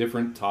another, and there are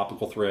different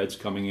topical threads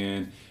coming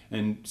in.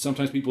 And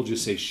sometimes people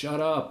just say, shut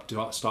up,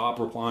 stop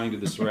replying to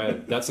this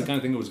thread. That's the kind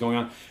of thing that was going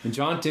on. And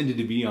John tended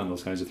to be on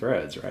those kinds of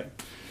threads, right?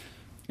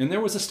 And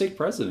there was a stake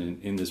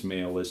president in this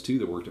mail list, too,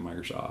 that worked at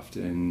Microsoft.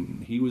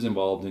 And he was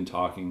involved in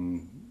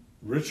talking...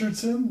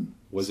 Richardson?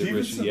 Was it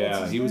Richardson?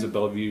 Yeah, he was a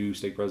Bellevue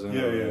stake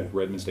president or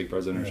Redmond stake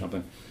president or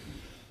something.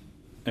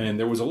 And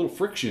there was a little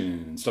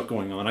friction and stuff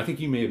going on. I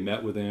think you may have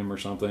met with him or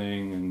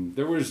something. And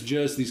there was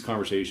just these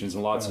conversations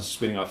and lots of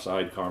spinning off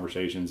side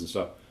conversations and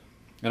stuff.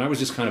 And I was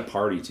just kind of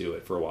party to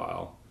it for a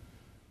while.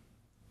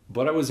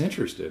 But I was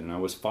interested, and I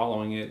was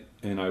following it,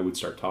 and I would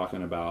start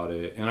talking about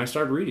it. And I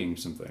started reading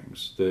some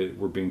things that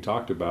were being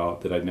talked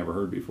about that I'd never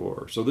heard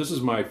before. So this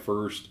is my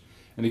first,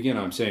 and again,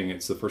 I'm saying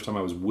it's the first time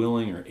I was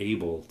willing or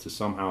able to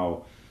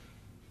somehow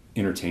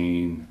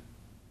entertain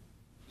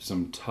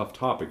some tough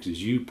topics,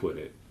 as you put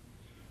it.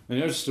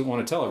 And I just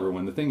want to tell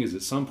everyone, the thing is,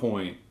 at some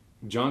point,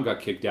 John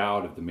got kicked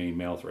out of the main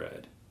mail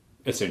thread,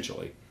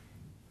 essentially.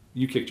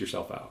 You kicked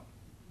yourself out.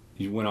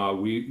 You went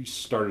on, we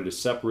started a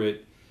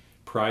separate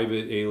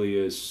private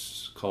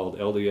alias called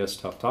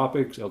LDS Tough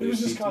Topics. LDS it was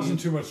just causing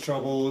too much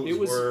trouble. It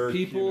was work,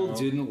 people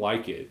didn't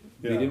like it.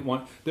 Yeah. They didn't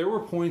want. There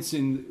were points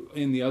in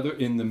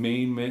the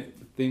main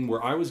thing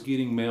where I was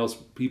getting mails,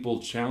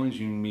 people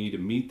challenging me to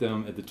meet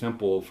them at the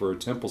temple for a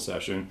temple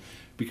session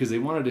because they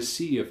wanted to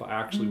see if I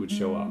actually would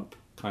show up.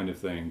 Kind of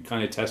thing,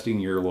 kind of testing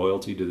your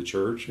loyalty to the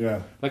church.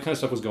 Yeah, that kind of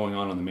stuff was going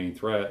on the main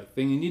thread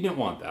thing, and you didn't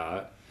want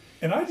that.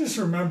 And I just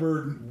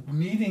remember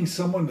needing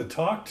someone to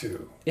talk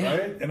to,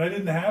 right? And I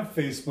didn't have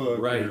Facebook,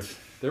 right? Or,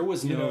 there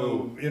was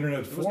no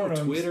internet forums,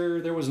 no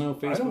Twitter, there was no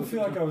Facebook. I don't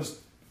feel like I was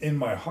in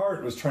my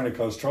heart was trying to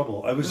cause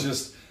trouble. I was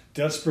just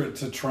desperate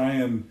to try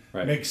and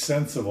make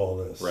sense of all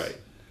this, right?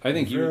 I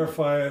think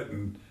verify it,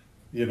 and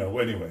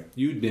anyway,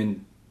 you'd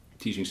been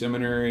teaching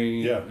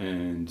seminary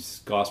and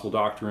gospel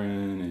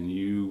doctrine, and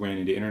you ran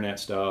into internet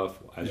stuff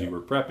as you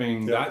were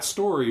prepping. That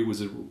story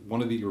was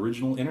one of the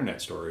original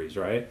internet stories,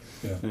 right?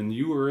 Yeah. And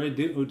you were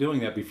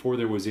doing that before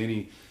there was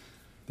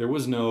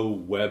no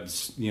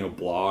webs,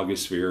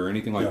 blogosphere or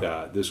anything like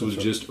that. This was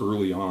just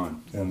early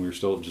on when we were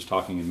still just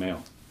talking in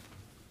mail.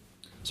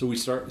 So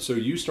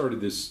you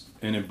started this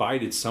and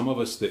invited some of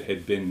us that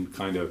had been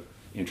kind of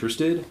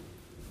interested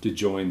to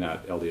join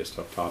that LDS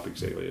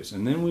Topics alias.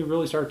 And then we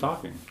really started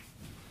talking.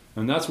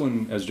 And that's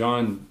when, as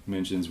John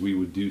mentions, we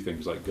would do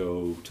things like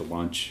go to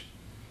lunch,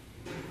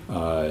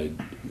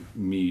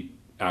 meet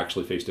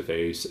actually face to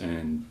face,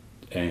 and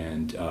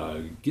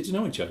get to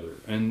know each other.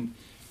 And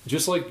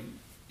just like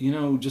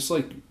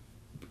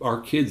our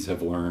kids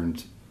have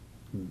learned,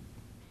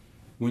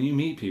 when you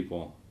meet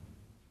people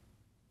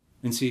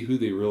and see who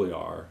they really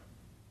are,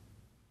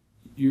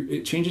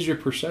 it changes your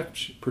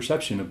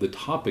perception of the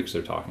topics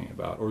they're talking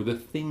about or the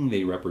thing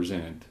they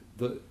represent.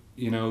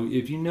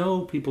 If you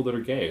know people that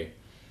are gay,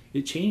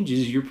 it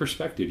changes your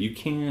perspective. You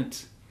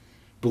can't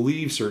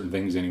believe certain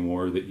things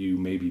anymore that you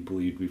maybe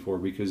believed before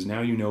because now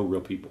you know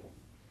real people.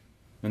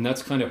 And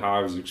that's kind of how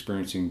I was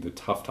experiencing the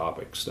tough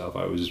topic stuff.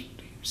 I was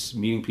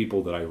meeting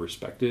people that I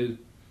respected,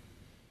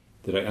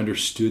 that I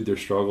understood their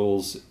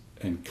struggles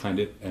and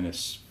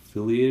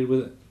affiliated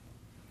with it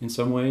in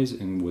some ways,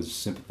 and was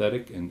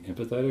sympathetic and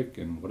empathetic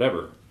and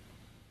whatever.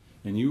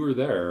 And you were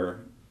there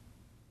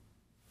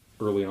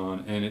early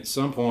on, and at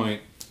some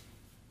point,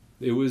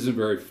 it wasn't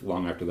very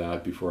long after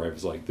that before I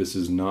was like, this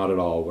is not at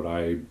all what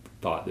I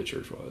thought the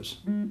church was.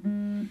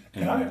 Mm-hmm.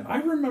 And I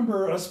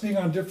remember us being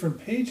on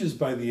different pages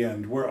by the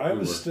end, where I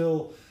was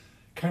still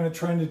kind of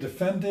trying to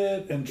defend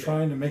it and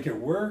trying to make it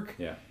work.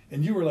 Yeah.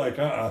 And you were like,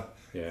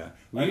 Yeah.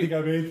 I think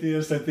I'm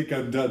atheist. I think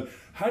I'm done.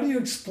 How do you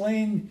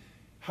explain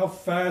how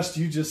fast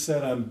you just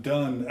said I'm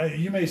done?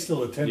 You may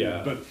still attend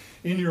it, but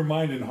in your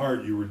mind and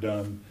heart, you were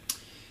done.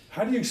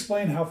 How do you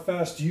explain how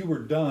fast you were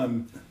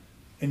done,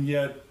 and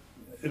yet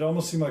it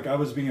almost seemed like I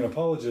was being an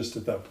apologist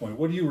at that point?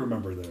 What do you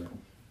remember there?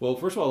 Well,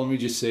 first of all, let me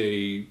just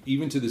say,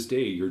 even to this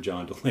day, you're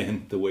John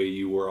DeLynn the way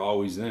you were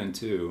always then,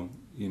 too.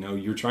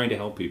 You're trying to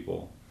help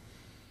people.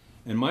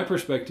 And my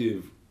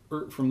perspective,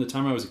 from the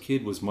time I was a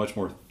kid, was much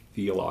more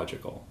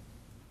theological.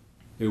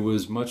 It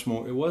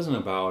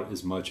wasn't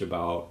as much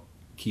about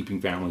keeping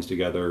families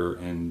together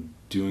and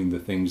doing the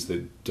things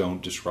that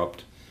don't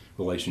disrupt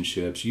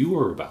relationships. You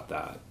were about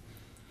that.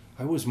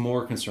 I was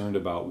more concerned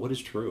about what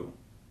is true.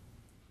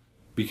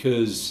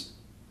 Because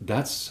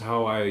that's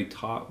how I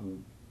taught,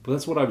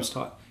 that's what I was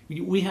taught.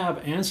 We have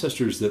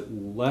ancestors that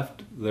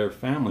left their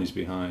families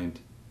behind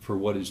for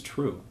what is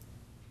true.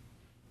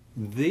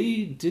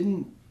 They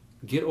didn't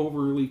get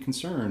overly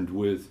concerned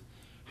with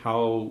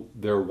how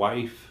their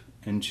wife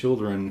and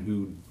children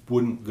who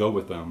wouldn't go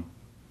with them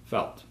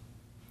felt.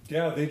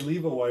 Yeah, they'd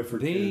leave a wife or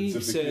kids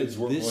if the kids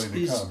weren't willing to come,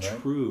 right? This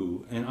is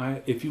true,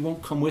 and if you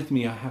won't come with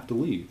me, I have to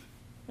leave.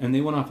 And they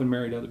went off and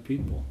married other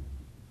people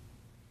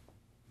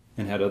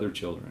and had other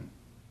children,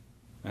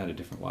 had a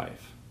different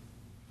life.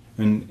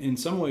 And in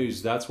some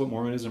ways, that's what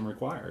Mormonism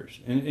requires.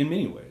 And in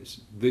many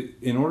ways,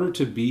 in order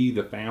to be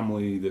the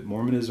family that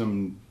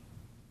Mormonism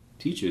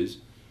teaches,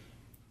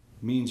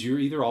 means you're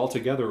either all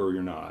together or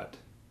you're not.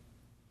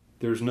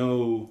 There's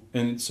no,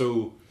 and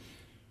so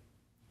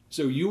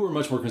you were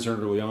much more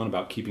concerned early on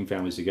about keeping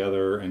families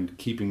together and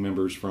keeping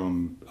members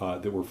from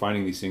that were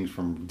finding these things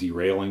from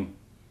derailing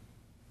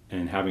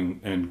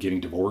and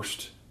getting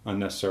divorced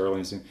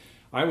unnecessarily.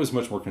 I was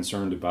much more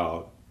concerned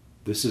about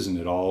this isn't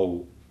at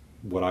all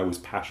what I was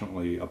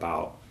passionately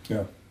about.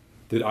 Yeah.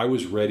 That I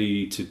was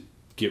ready to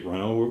get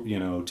run over,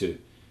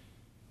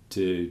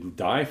 to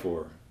die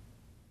for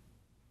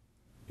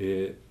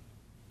it,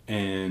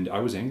 and I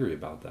was angry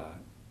about that.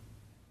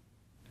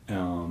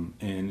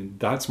 And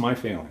that's my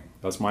failing.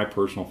 That's my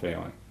personal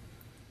failing.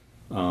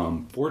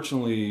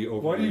 Fortunately,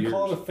 over Why do you years,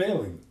 call it a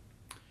failing?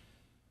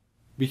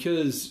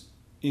 Because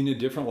in a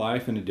different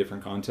life, in a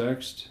different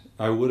context,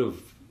 I would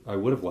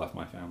have left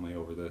my family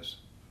over this.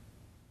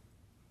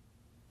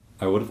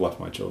 I would have left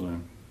my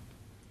children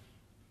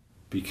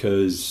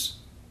because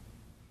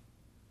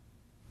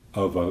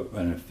of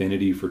an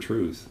affinity for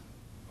truth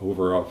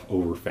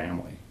over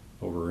family,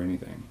 over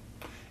anything.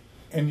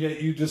 And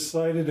yet you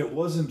decided it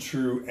wasn't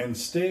true and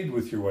stayed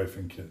with your wife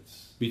and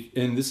kids.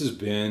 And this has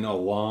been a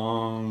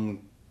long,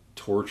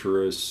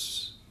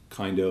 torturous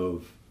kind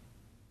of,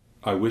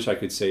 I wish I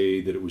could say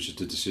that it was just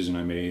a decision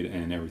I made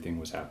and everything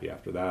was happy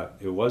after that.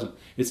 It wasn't.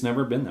 It's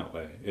never been that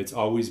way. It's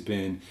always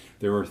been,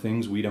 there are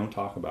things we don't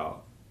talk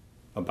about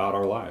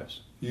our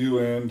lives. You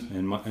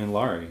and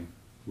Laurie.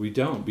 We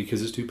don't,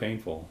 because it's too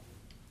painful.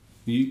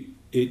 It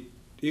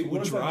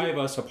would drive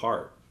us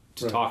apart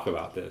to talk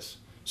about this.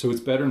 So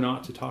it's better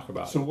not to talk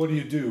about it. So what do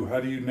you do?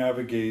 How do you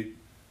navigate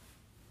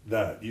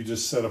that? You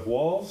just set up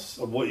walls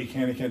of what you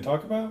can and can't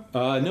talk about?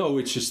 No,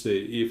 it's just that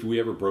if we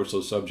ever broach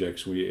those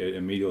subjects, it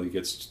immediately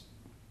gets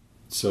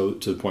so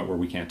to the point where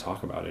we can't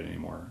talk about it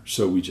anymore.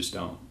 So we just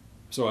don't.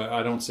 So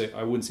I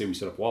wouldn't say we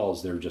set up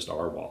walls. They're just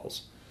our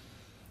walls.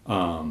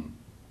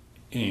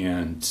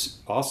 And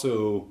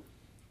also,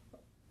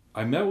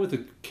 I met with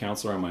a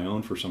counselor on my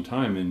own for some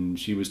time, and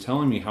she was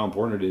telling me how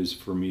important it is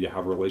for me to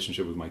have a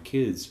relationship with my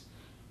kids,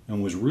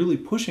 and was really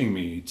pushing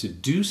me to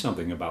do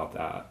something about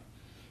that.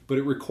 But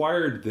it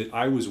required that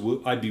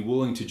I'd be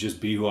willing to just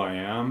be who I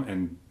am,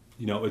 and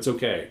it's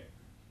okay.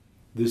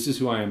 This is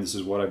who I am. This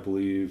is what I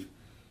believe,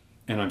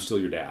 and I'm still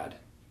your dad,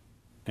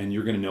 and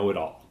you're going to know it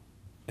all.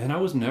 And I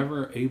was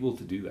never able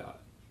to do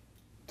that.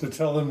 To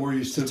tell them where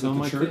you stood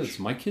with the church? Kids.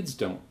 My kids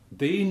don't.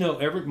 They know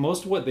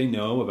most of what they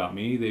know about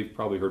me. They've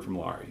probably heard from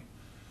Laurie.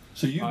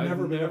 So you've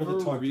never been able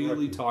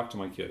to talk to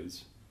my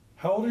kids.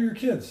 How old are your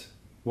kids?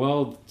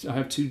 Well, I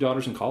have 2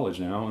 daughters in college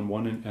now,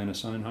 and a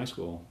son in high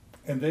school.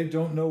 And they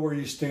don't know where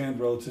you stand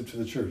relative to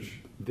the church?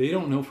 They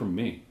don't know from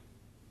me.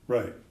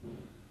 Right.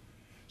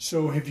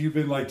 So have you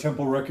been like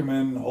Temple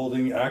recommend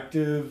holding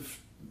active?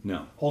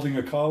 No. Holding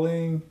a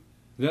calling?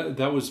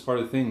 That was part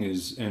of the thing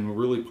and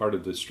really part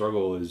of the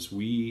struggle is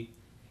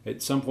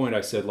at some point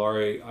I said,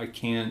 Laurie, I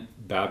can't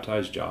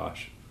baptize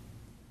Josh.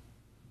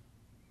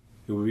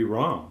 It would be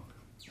wrong.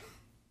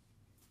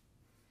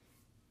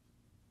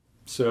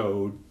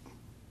 So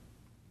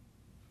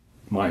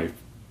my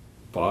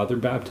father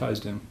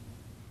baptized him.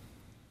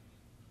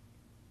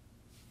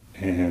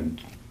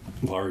 And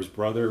Laurie's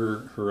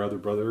brother, her other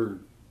brother,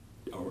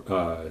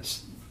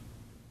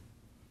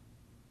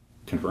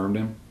 confirmed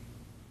him.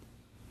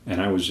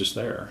 And I was just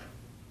there.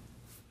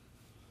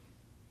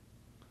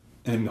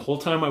 And the whole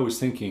time I was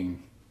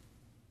thinking,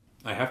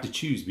 I have to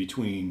choose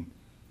between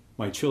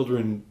my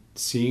children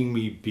seeing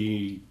me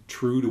be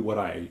true to what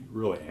I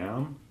really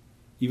am,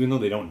 even though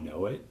they don't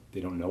know it, they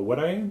don't know what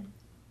I am,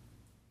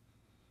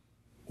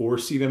 or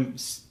see them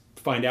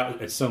find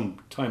out at some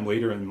time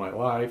later in my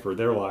life or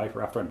their life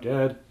or after I'm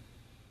dead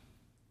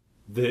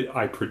that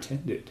I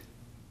pretended.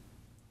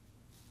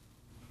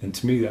 And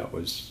to me that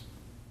was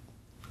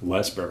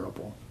less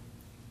bearable,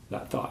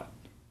 that thought.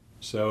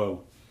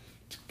 So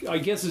I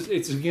guess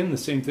it's again the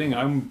same thing.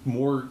 I'm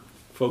more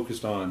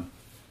focused on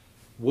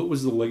what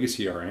was the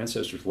legacy our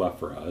ancestors left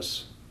for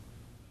us.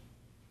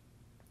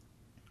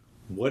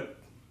 What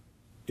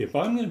if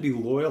I'm going to be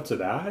loyal to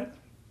that?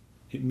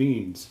 It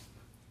means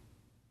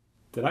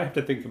that I have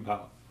to think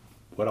about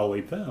what I'll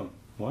leave them,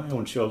 my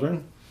own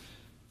children,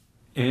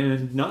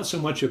 and not so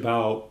much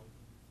about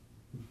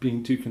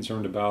being too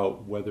concerned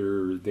about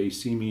whether they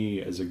see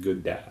me as a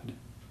good dad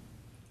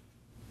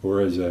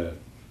or as a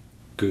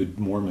good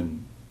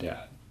Mormon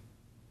dad.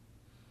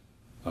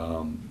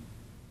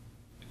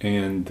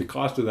 And the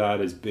cost of that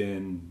has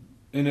been,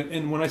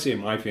 and when I say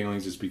my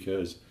feelings, it's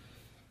because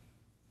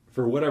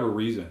for whatever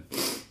reason,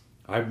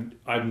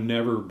 I've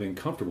never been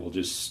comfortable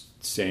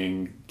just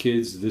saying,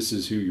 kids, this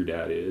is who your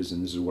dad is,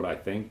 and this is what I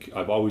think.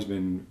 I've always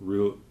been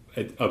real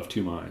of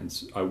 2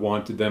 minds. I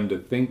wanted them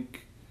to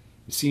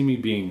see me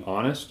being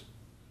honest,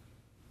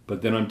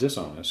 but then I'm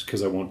dishonest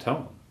because I won't tell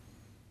them.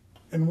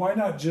 And why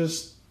not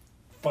just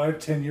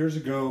 5-10 years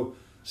ago,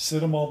 sit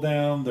them all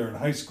down, they're in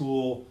high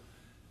school,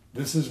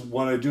 this is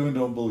what I do and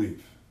don't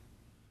believe?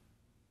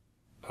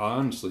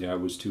 Honestly, I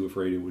was too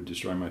afraid it would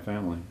destroy my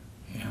family.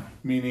 Yeah.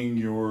 Meaning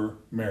your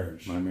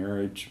marriage. My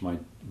marriage,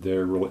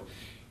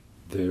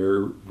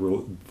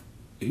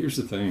 here's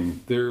the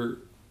thing.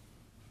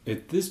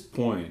 At this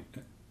point,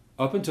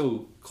 up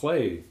until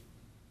Clay,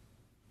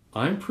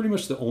 I'm pretty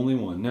much the only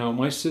one. Now,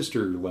 my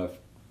sister left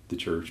the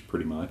church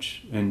pretty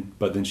much,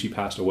 but then she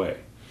passed away.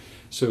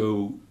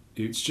 So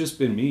it's just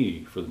been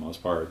me for the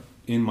most part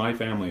in my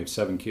family of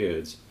 7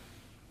 kids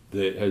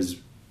that has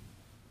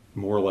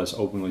more or less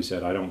openly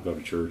said, I don't go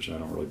to church and I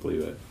don't really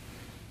believe it.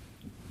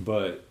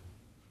 But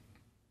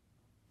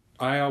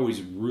I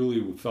always really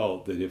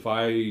felt that if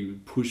I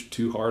pushed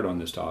too hard on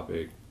this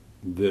topic,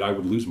 that I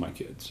would lose my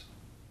kids.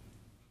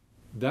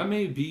 That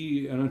may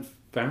be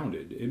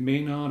unfounded. It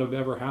may not have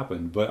ever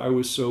happened, but I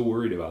was so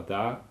worried about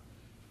that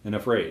and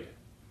afraid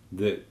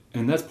that,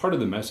 and that's part of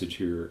the message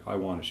here I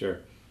want to share,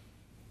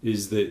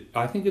 is that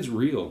I think it's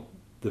real.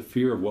 The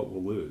fear of what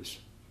we'll lose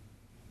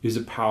is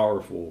a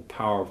powerful,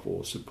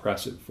 powerful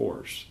suppressive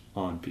force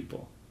on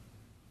people,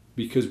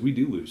 because we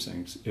do lose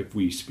things if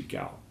we speak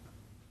out.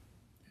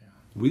 Yeah.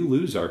 We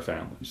lose our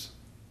families,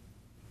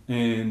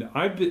 and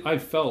I don't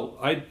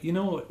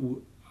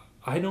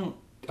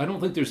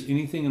think there's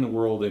anything in the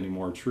world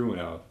anymore true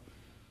enough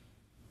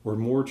or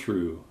more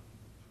true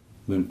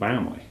than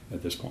family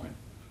at this point.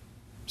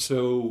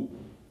 So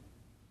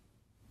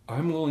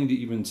I'm willing to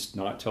even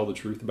not tell the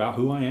truth about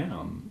who I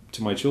am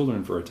to my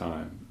children for a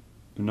time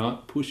and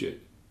not push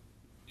it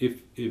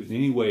if in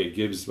any way it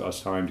gives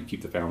us time to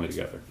keep the family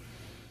together.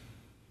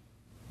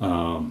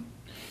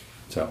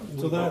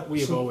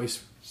 We've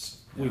always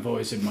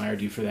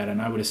admired you for that,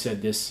 and I would have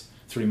said this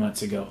 3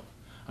 months ago.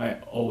 I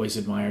always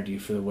admired you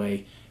for the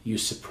way you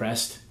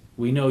suppressed.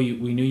 We knew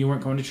you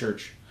weren't going to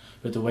church,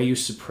 but the way you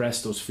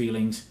suppressed those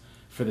feelings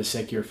for the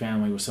sake of your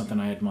family was something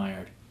I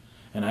admired.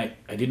 And I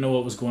didn't know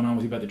what was going on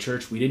with you about the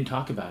church. We didn't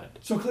talk about it.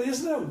 So Clay,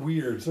 isn't that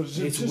weird? So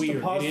just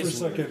weird. To pause for a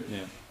second.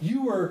 Yeah.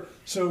 You were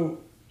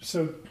so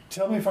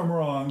tell me if I'm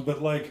wrong,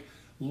 but like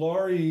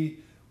Laurie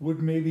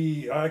would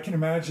maybe, I can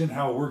imagine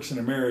how it works in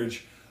a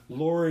marriage.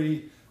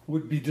 Laurie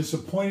would be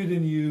disappointed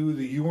in you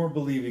that you weren't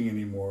believing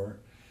anymore.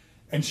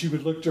 And she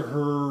would look to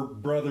her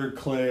brother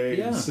Clay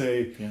and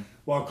say,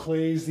 while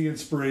Clay's the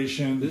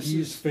inspiration,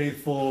 he's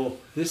faithful.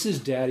 This is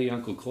Daddy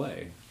Uncle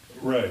Clay.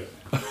 Right.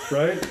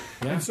 Yeah.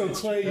 And so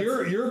Clay,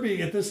 you're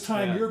being at this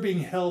time, you're being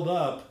held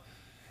up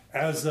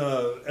as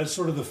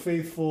sort of the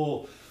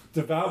faithful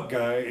devout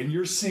guy, and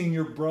you're seeing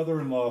your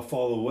brother-in-law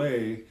fall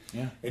away,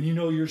 and you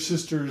know your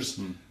sister's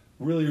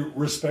really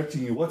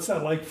respecting you. What's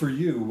that like for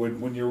you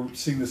when you're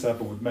seeing this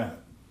happen with Matt?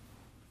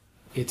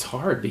 It's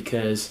hard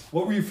because...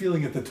 What were you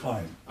feeling at the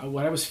time?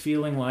 What I was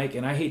feeling like,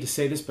 and I hate to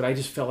say this, but I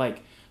just felt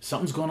like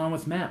something's going on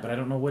with Matt, but I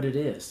don't know what it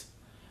is.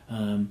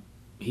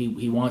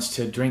 He wants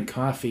to drink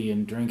coffee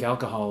and drink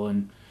alcohol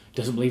and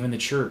doesn't believe in the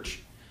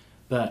church.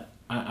 But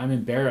I'm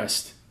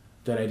embarrassed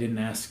that I didn't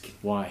ask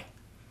why.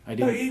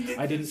 Isn't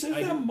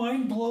that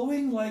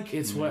mind-blowing? Like,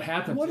 it's what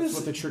happens. It's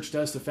what the church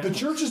does to families. The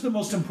church is the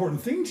most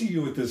important thing to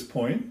you at this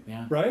point,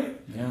 right?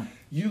 Yeah.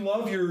 You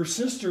love your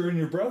sister and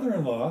your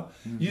brother-in-law.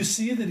 Mm-hmm. You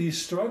see that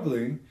he's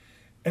struggling,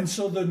 and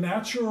so the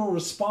natural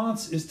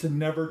response is to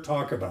never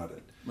talk about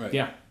it. Right.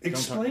 Yeah.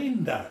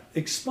 Explain that.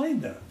 Is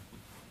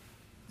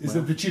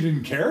it that you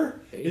didn't care?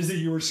 Is it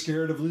you were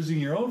scared of losing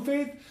your own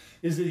faith?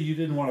 Is it you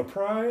didn't want to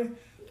pry?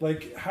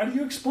 Like, how do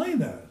you explain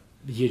that?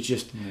 You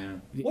just...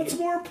 What's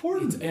more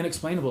important? It's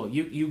unexplainable.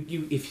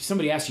 You if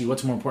somebody asks you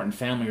what's more important,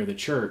 family or the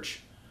church,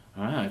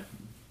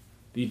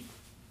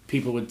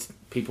 people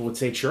would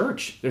say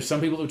church. There's some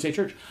people who would say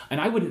church.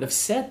 And I wouldn't have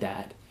said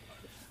that.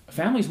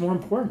 Family's more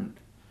important.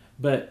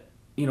 But,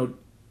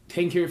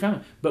 taking care of your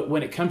family. But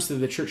when it comes to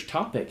the church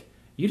topic,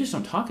 you just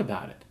don't talk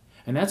about it.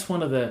 And that's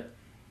one of the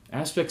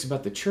aspects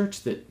about the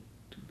church that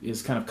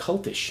is kind of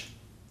cultish.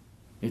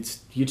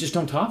 You just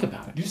don't talk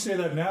about it. You say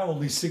that now,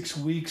 only 6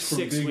 weeks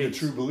from being a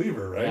true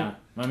believer, right? Yeah.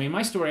 I mean,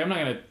 my story, I'm not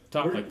going to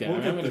talk like that.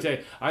 I'm going to tell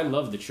you, I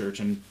love the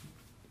church, and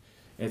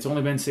it's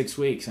only been 6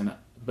 weeks.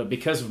 But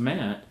because of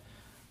Matt,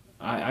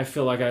 I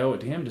feel like I owe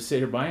it to him to sit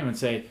here by him and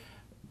say,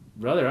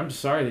 brother, I'm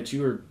sorry that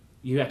you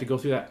have to go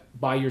through that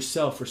by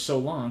yourself for so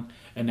long,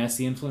 and that's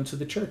the influence of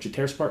the church. It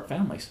tears apart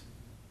families.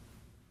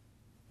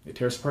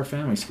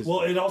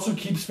 Well, it also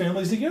keeps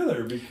families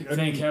together.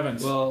 Thank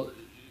heavens. Well,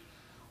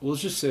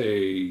 let's just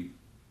say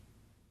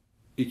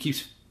it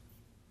keeps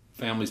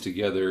families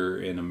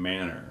together in a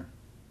manner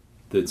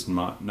that's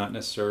not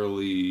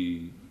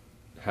necessarily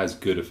has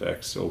good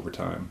effects over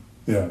time.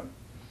 Yeah.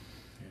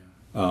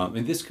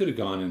 And this could have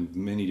gone in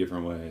many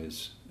different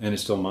ways, and it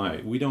still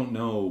might. We don't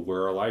know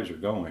where our lives are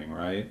going,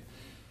 right?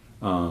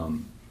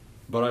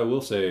 But I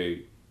will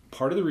say,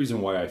 part of the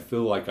reason why I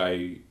feel like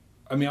I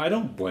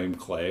don't blame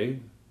Clay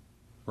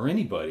or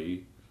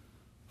anybody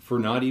for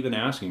not even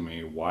asking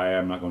me why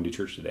I'm not going to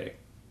church today.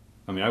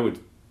 I mean, I would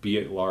be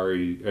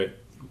at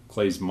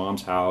Clay's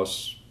mom's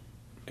house,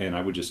 and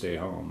I would just stay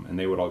home, and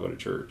they would all go to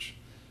church.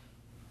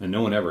 And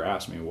no one ever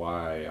asked me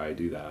why I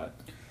do that.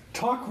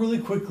 Talk really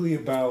quickly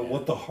about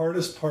what the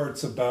hardest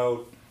parts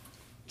about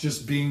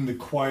just being the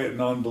quiet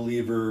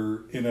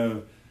non-believer in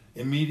a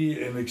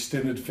immediate and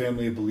extended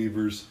family of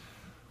believers.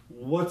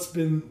 What have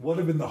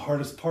been the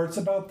hardest parts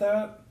about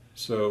that?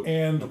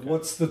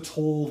 What's the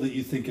toll that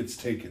you think it's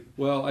taken?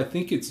 Well, I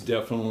think it's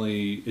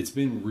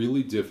been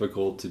really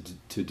difficult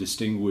to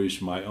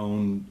distinguish my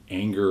own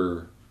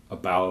anger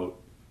about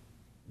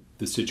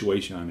the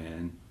situation I'm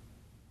in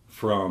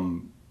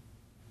from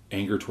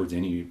anger towards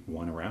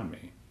anyone around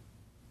me.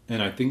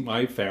 And I think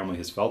my family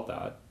has felt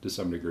that to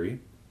some degree.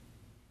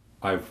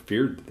 I've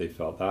feared that they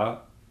felt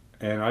that,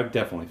 and I've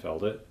definitely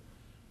felt it.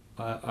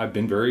 I've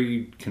been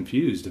very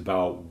confused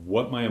about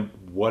what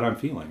I'm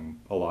feeling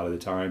a lot of the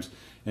times,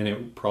 and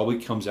it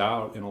probably comes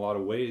out in a lot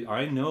of ways.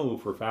 I know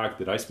for a fact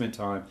that I spent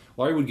time...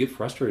 Laurie would get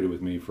frustrated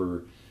with me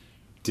for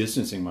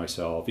distancing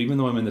myself, even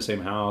though I'm in the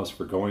same house,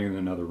 for going in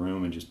another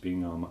room and just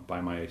being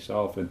by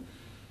myself. And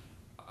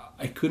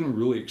I couldn't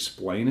really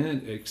explain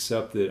it,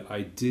 except that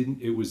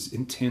it was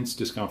intense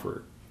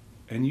discomfort.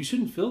 And you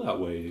shouldn't feel that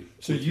way.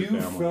 So you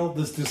felt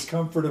this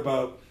discomfort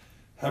about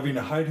having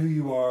to hide who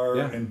you are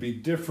and be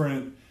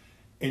different,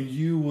 and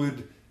you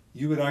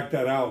would act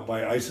that out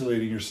by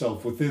isolating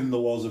yourself within the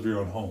walls of your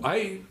own home.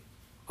 I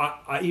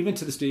even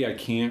to this day, I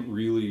can't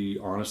really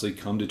honestly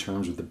come to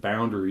terms with the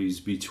boundaries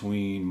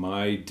between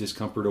my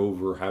discomfort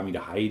over having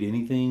to hide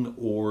anything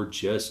or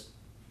just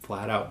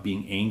flat out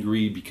being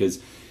angry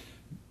because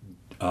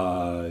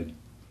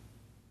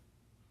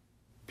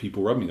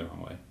people rub me the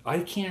wrong way. I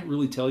can't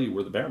really tell you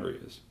where the boundary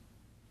is,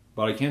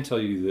 but I can tell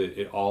you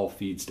that it all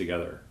feeds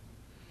together.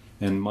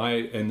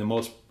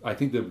 I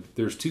think that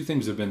there's two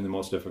things that have been the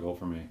most difficult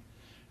for me,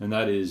 and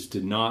that is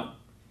to not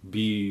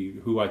be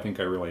who I think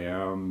I really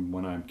am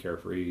when I'm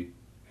carefree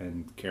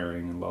and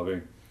caring and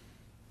loving.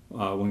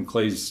 When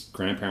Clay's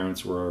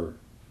grandparents were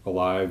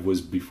alive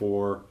was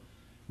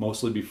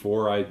mostly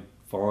before I'd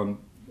fallen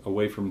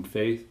away from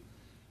faith.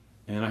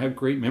 And I have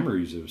great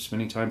memories of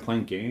spending time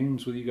playing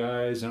games with you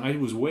guys. And I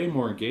was way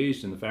more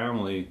engaged in the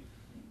family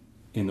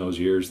in those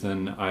years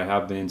than I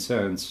have been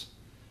since.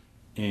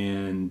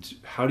 And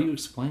how do you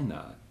explain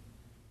that?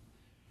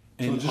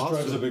 And so it just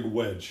drives a big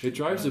wedge. It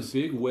drives a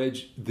big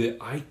wedge that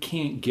I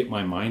can't get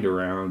my mind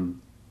around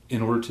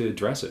in order to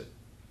address it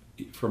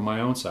from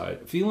my own side.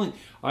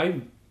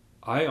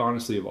 I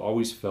honestly have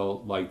always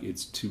felt like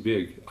it's too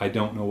big. I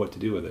don't know what to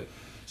do with it.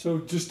 So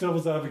just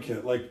devil's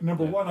advocate, like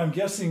number one, I'm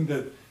guessing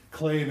that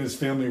Clay and his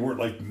family weren't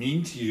like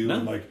mean to you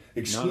and like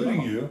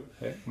excluding you.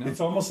 No. It's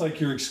almost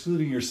like you're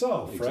excluding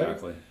yourself, right?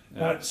 Exactly.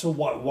 So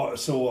what?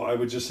 So I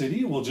would just say to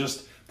you, well,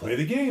 just play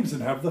the games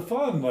and have the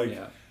fun. Like,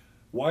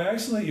 why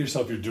isolate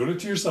yourself? You're doing it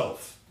to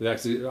yourself.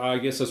 I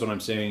guess that's what I'm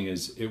saying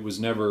is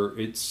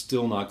it's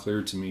still not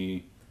clear to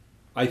me.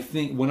 I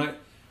think when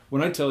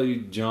I tell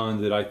you,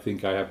 John, that I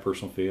think I have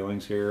personal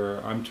failings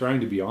here, I'm trying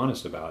to be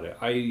honest about it.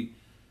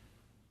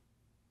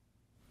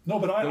 The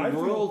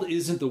world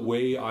isn't the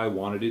way I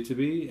wanted it to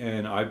be,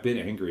 and I've been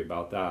angry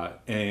about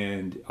that,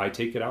 and I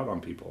take it out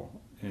on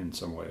people in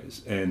some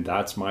ways, and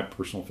that's my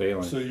personal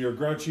failing. So you're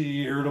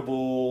grouchy,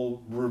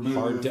 irritable, removed,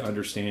 hard to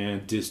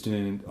understand,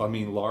 distant. I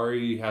mean,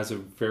 Laurie has a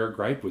fair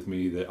gripe with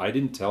me that I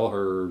didn't tell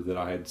her that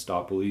I had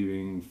stopped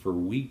believing for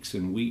weeks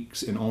and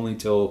weeks, and only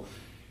till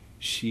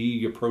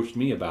she approached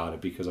me about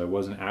it because I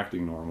wasn't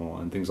acting normal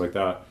and things like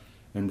that,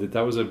 and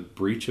that was a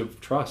breach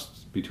of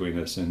trust between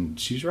us. And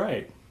she's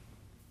right.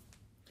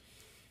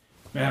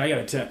 Man, I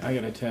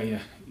gotta tell you,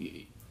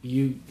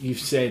 you've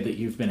said that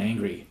you've been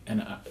angry,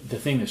 and the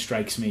thing that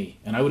strikes me,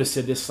 and I would have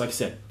said this, like I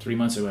said, 3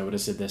 months ago, I would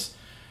have said this.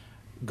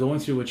 Going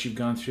through what you've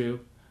gone through,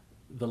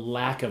 the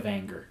lack of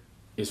anger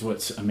is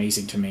what's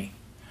amazing to me.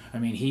 I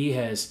mean,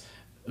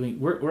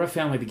 we're a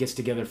family that gets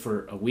together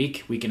for a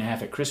week and a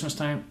half at Christmas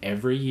time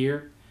every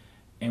year,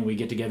 and we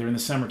get together in the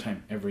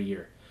summertime every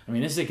year. I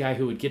mean, this is a guy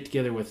who would get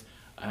together with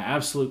an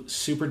absolute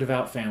super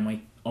devout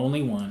family,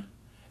 only one,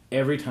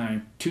 every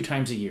time, 2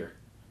 times a year.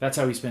 That's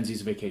how he spends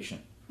his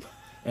vacation.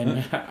 And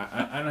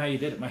I don't know how you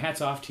did it. My hat's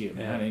off to you,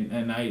 man.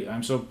 And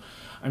I'm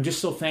just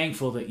so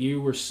thankful that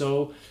you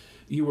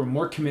were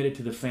more committed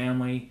to the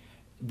family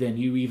than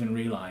you even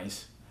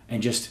realize,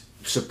 and just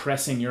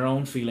suppressing your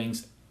own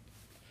feelings.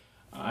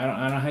 I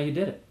don't know how you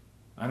did it.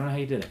 I don't know how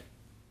you did it.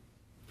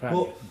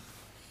 Well,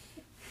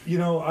 you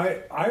know,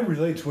 I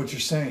relate to what you're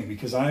saying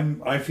because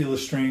I feel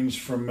estranged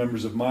from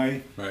members of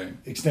my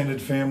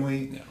extended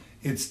family. Yeah.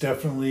 It's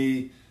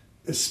definitely,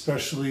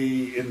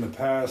 especially in the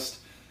past,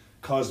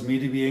 caused me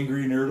to be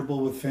angry and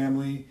irritable with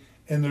family.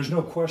 And there's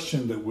no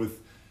question that with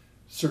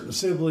certain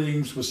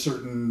siblings, with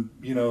certain,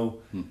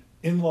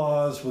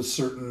 in-laws, with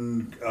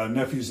certain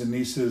nephews and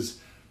nieces,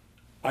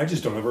 I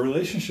just don't have a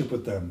relationship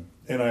with them.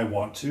 And I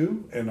want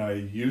to, and I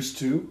used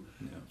to,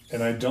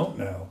 and I don't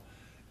now.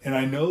 And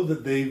I know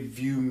that they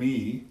view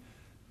me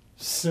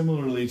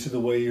similarly to the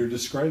way you're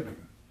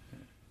describing.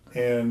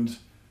 And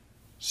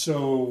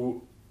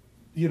so,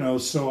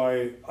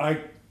 I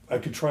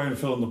could try and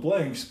fill in the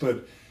blanks,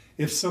 but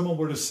if someone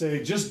were to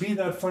say, just be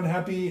that fun,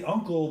 happy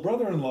uncle,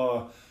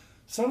 brother-in-law,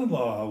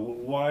 son-in-law,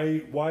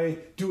 why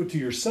do it to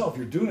yourself?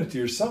 You're doing it to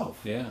yourself.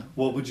 Yeah.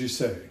 What would you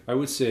say? I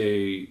would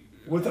say...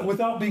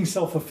 Without being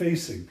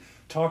self-effacing,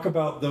 talk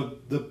about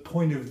the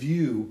point of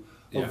view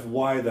of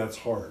why that's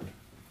hard.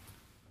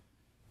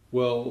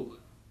 Well,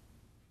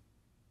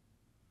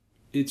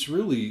 it's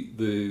really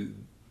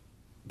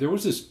there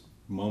was this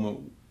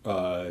moment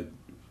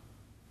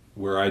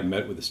where I'd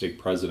met with the stake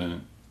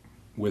president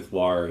with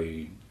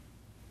Laurie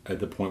at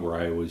the point where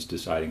I was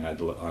deciding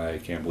I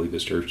can't believe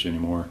this church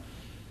anymore.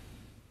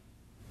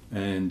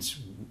 And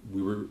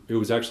it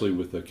was actually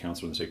with the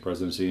counselor in the stake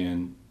presidency,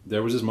 and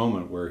there was this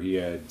moment where he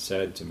had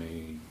said to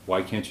me,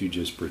 why can't you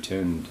just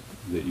pretend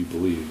that you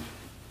believe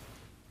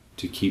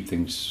to keep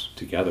things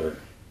together?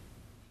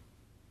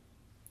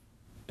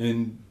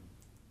 And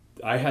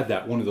I had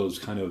one of those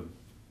kind of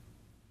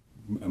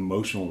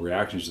emotional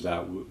reactions to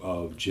that,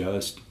 of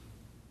just,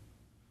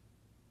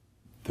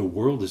 the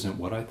world isn't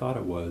what I thought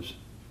it was.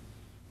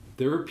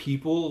 There are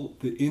people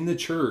in the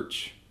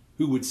church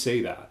who would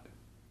say that,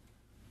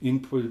 in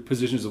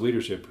positions of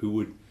leadership, who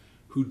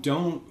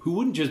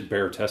wouldn't just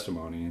bear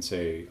testimony and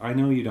say, I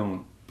know you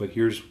don't, but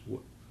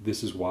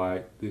this is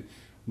why.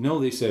 No,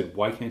 they said,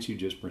 why can't you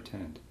just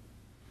pretend?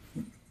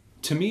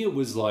 To me, it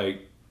was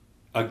like,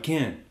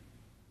 again,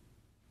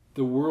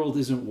 the world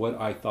isn't what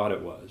I thought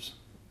it was.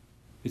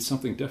 It's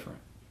something different.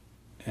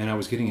 And I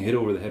was getting hit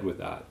over the head with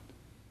that.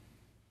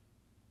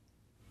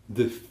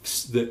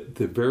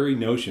 The very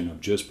notion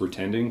of just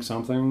pretending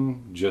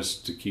something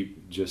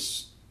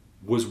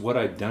was what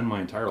I'd done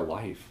my entire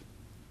life,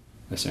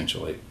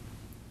 essentially.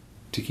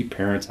 To keep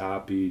parents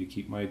happy, to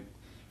keep my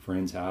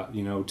friends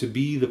happy, to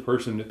be the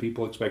person that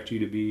people expect you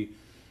to be.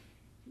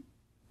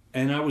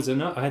 And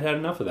I'd had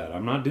enough of that.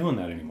 I'm not doing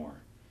that anymore.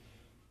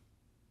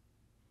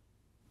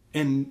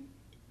 And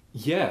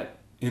yet,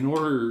 in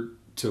order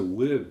to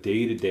live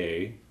day to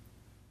day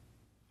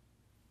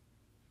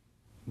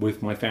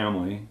with my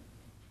family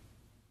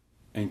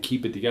and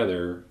keep it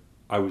together,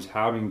 I was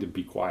having to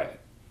be quiet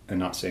and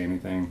not say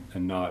anything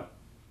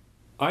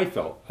I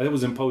felt it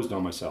was imposed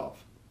on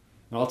myself.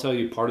 And I'll tell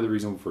you, part of the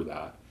reason for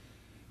that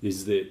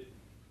is that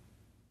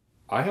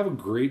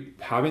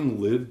having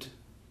lived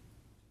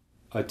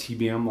a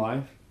TBM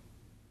life,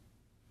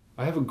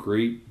 I have a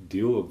great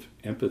deal of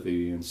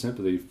empathy and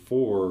sympathy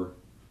for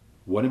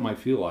what it might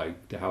feel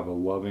like to have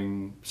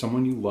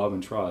someone you love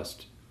and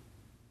trust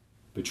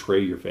betray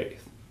your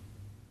faith.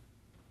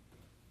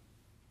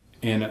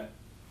 And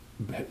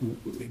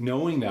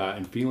knowing that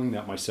and feeling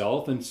that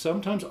myself, and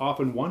sometimes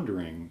often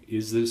wondering,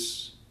 is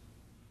this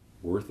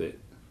worth it?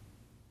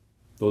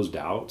 Those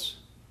doubts.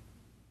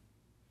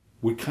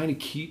 would kind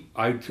of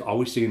I'd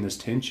always stay in this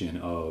tension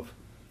of,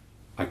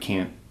 I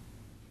can't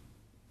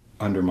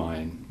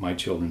undermine my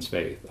children's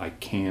faith. I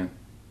can't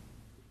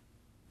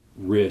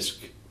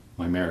risk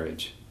my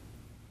marriage.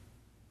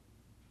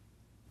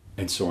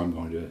 And so I'm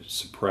going to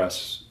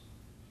suppress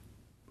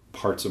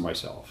parts of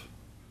myself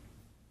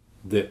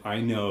that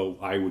I know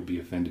I would be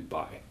offended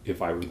by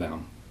if I were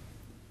them.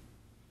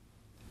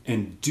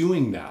 And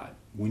doing that,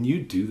 when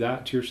you do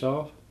that to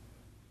yourself,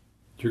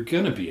 you're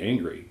going to be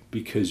angry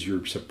because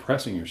you're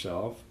suppressing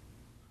yourself.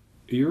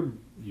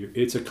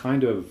 It's a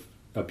kind of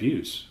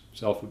abuse.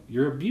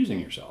 You're abusing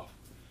yourself.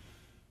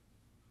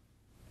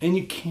 And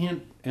you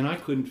can't, and I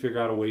couldn't figure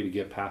out a way to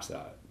get past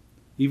that.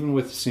 Even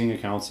with seeing a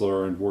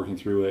counselor and working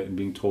through it and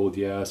being told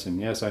yes, and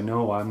yes, I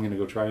know I'm going to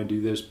go try and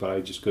do this, but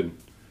I just couldn't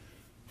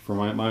for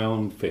my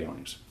own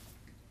failings.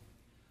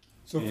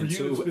 So for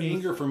you, so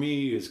anger for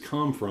me has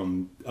come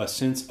from a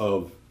sense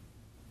of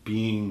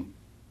being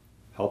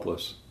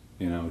helpless,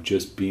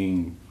 just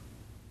being,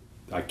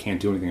 I can't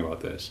do anything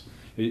about this.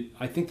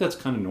 I think that's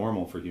kind of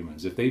normal for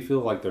humans. If they feel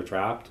like they're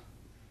trapped,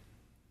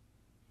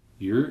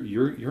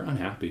 you're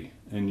unhappy,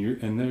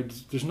 and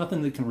there's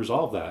nothing that can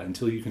resolve that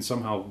until you can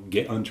somehow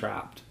get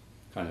untrapped,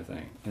 kind of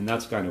thing. And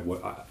that's kind of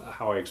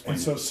how I explain it.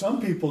 And so some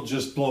people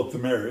just blow up the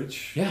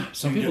marriage. Yeah,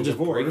 some people just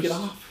break it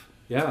off.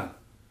 Yeah,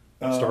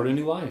 start a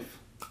new life.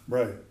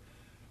 Right,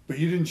 but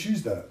you didn't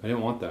choose that. I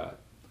didn't want that.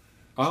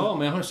 Oh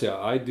man, honestly,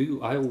 I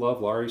do. I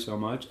love Laurie so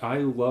much. I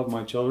love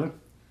my children.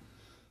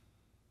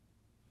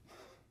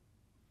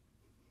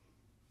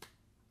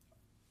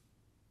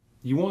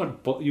 You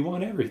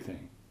want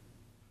everything.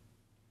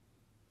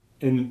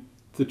 And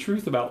the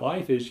truth about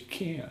life is you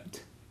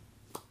can't.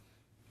 You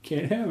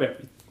can't have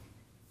everything.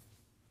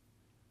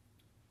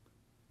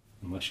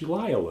 Unless you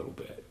lie a little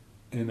bit.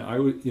 And I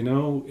would,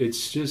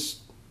 it's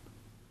just,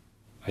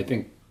 I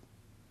think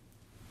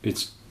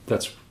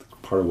that's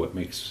part of what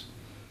makes,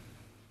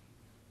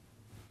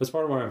 that's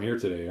part of why I'm here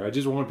today. I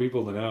just want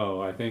people to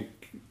know, I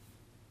think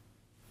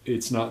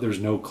there's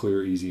no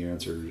clear, easy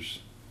answers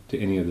to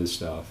any of this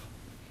stuff.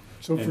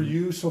 So for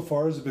you, so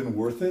far, has it been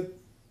worth it?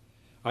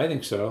 I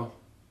think so.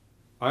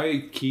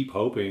 I keep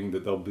hoping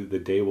that the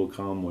day will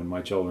come when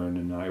my children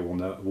and I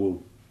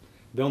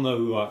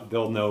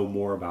they'll know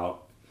more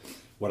about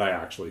what I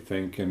actually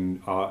think,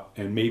 and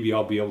maybe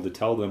I'll be able to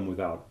tell them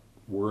without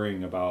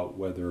worrying about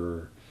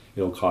whether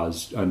it'll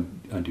cause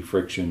undue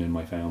friction in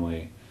my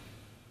family.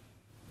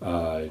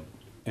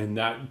 And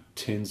that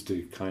tends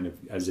to kind of,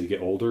 as they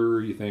get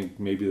older, you think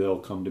maybe they'll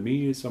come to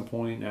me at some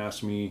point and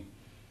ask me,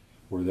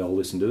 or they'll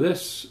listen to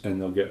this and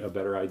they'll get a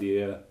better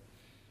idea.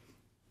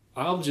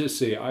 I'll just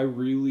say I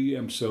really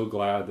am so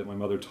glad that my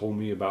mother told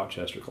me about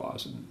Chester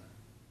Clausen.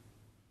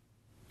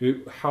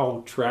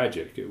 How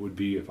tragic it would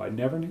be if I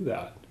never knew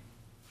that.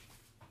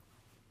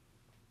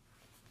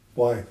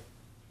 Why?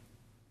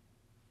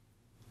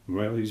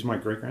 Well, he's my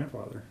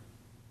great-grandfather.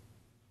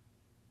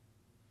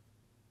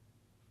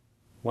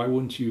 Why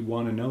wouldn't you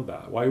want to know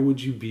that? Why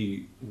would you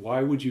be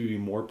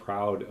more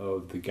proud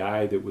of the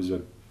guy that was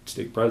a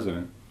stake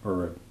president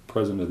or a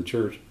president of the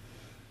church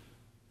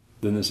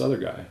than this other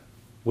guy?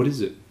 What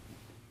is it?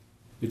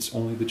 It's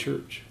only the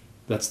church.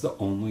 That's the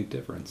only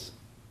difference.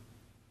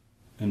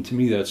 And to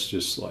me, that's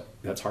just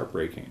that's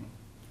heartbreaking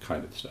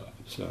kind of stuff.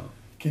 So,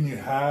 can you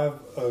have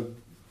a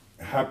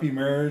happy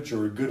marriage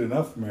or a good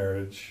enough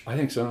marriage? I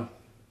think so.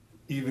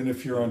 Even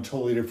if you're on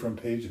totally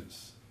different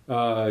pages?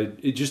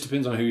 It just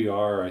depends on who you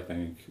are, I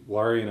think.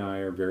 Laurie and I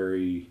are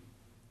very,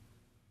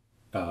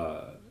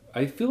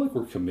 I feel like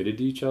we're committed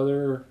to each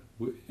other.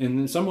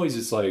 And in some ways,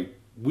 it's like,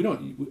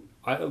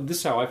 this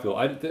is how I feel.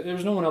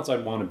 There's no one else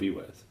I'd want to be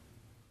with.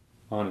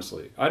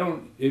 Honestly,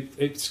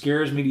 it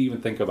scares me to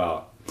even think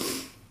about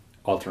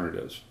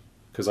alternatives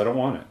because I don't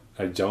want it.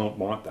 I don't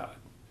want that.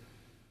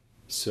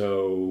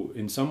 So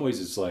in some ways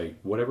it's like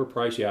whatever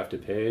price you have to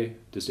pay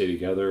to stay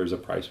together is a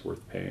price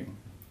worth paying.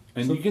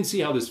 And you can see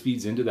how this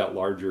feeds into that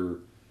larger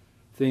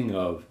thing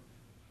of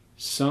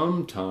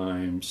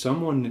sometimes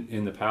someone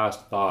in the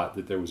past thought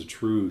that there was a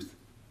truth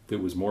that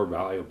was more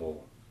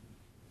valuable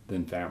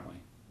than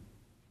family.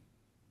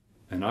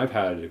 And I've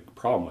had a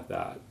problem with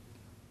that,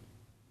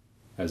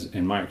 as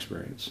in my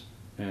experience,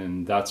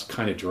 and that's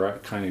kind of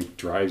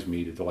drives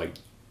me to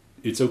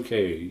it's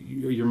okay.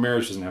 Your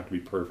marriage doesn't have to be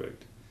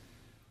perfect.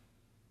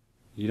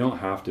 You don't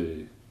have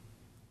to.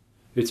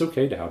 It's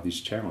okay to have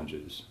these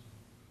challenges.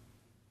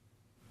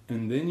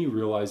 And then you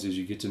realize as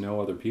you get to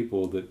know other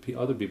people that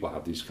other people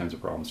have these kinds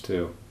of problems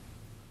too.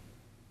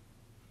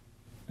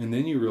 And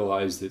then you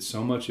realize that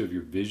so much of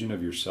your vision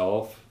of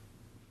yourself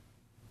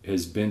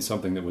has been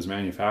something that was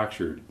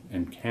manufactured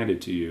and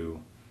handed to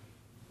you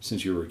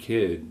since you were a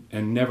kid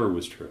and never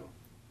was true.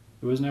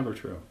 It was never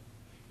true.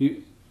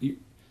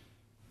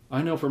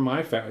 I know from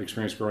my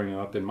experience growing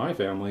up in my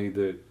family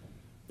that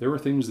there were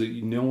things that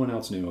no one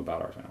else knew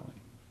about our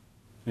family.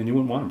 And you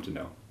wouldn't want them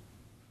to know.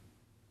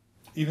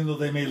 Even though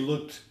they may have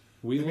looked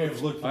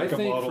like I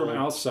think a model. From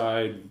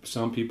outside,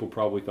 some people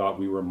probably thought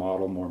we were a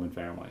model Mormon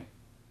family.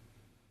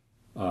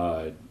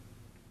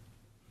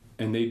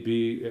 and they'd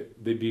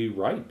be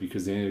right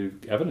because the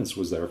evidence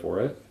was there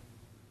for it.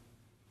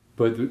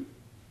 But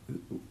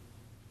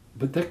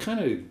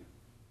that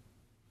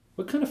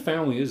what kind of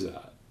family is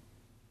that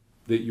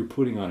you're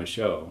putting on a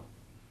show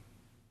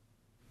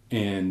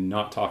and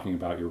not talking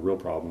about your real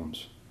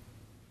problems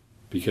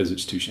because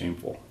it's too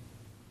shameful?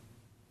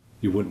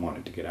 You wouldn't want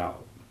it to get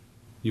out.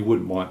 You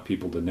wouldn't want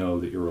people to know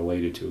that you're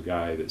related to a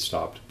guy that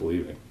stopped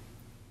believing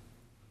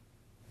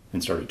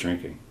and started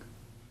drinking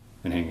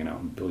and hanging out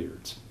in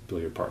billiard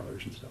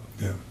parlors and stuff.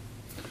 Yeah.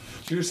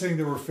 So you're saying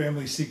there were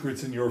family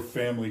secrets in your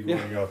family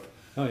growing up?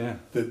 Oh yeah.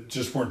 That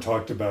just weren't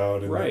talked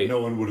about and right. that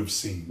no one would have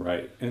seen.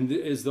 Right. And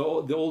as the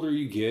older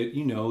you get,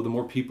 the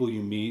more people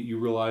you meet, you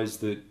realize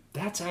that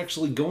that's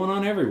actually going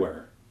on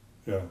everywhere.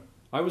 Yeah.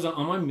 I was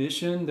on my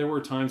mission. There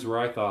were times where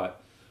I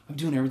thought, I'm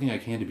doing everything I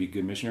can to be a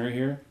good missionary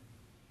here.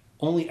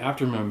 Only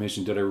after my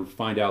mission did I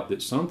find out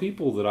that some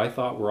people that I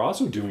thought were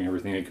also doing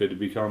everything they could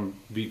to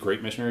be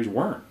great missionaries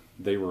weren't.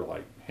 They were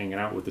like hanging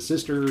out with the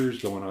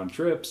sisters, going on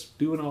trips,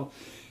 doing all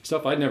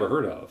stuff I'd never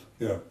heard of.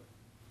 Yeah.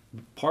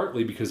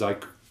 Partly because I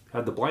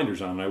had the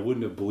blinders on and I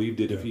wouldn't have believed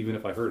it even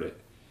if I heard it.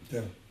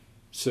 Yeah.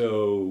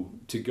 So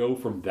to go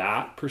from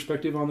that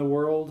perspective on the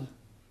world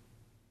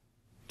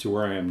to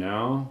where I am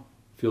now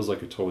feels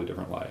like a totally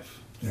different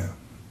life. Yeah.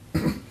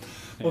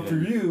 Well, for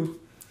you,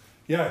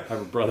 yeah. I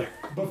have a brother.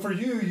 But for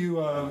you,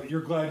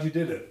 you're glad you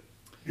did it.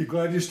 You're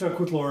glad you stuck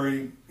with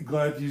Lori. You're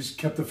glad you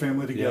kept the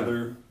family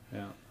together.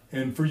 Yeah.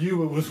 And for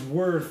you, it was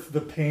worth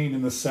the pain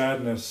and the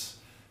sadness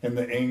and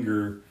the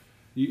anger.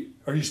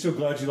 Are you still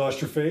glad you lost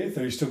your faith?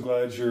 Are you still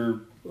glad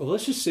you're... Well,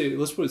 let's put it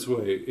this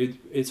way.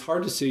 It's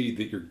hard to say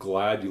that you're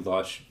glad you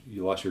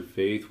lost your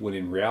faith when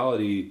in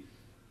reality,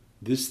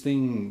 this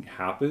thing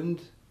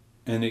happened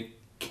and it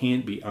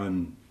can't be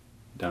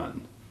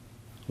undone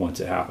once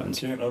it happens.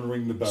 Can't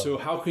unring the bell. So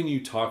how can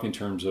you talk in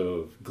terms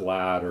of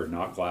glad or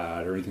not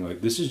glad or anything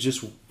like this?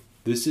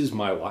 This is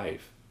my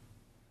life.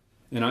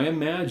 And I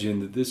imagine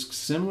that this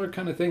similar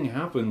kind of thing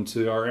happened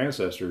to our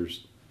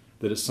ancestors,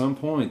 that at some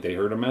point they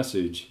heard a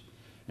message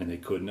and they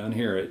couldn't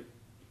unhear it.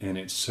 And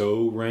it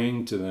so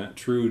rang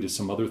true to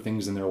some other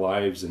things in their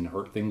lives and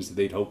hurt things that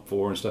they'd hoped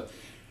for and stuff,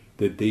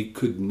 that they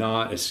could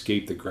not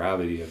escape the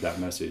gravity of that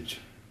message.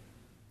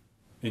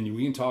 And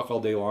we can talk all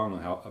day long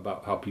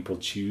about how people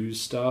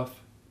choose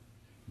stuff,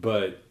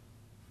 but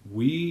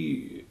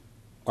we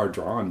are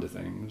drawn to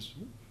things.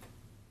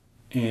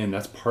 And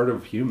that's part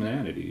of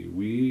humanity.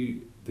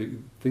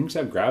 Things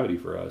have gravity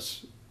for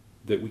us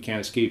that we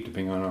can't escape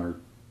depending on our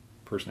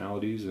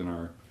personalities and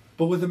our...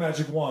 But with the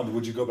magic wand,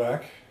 would you go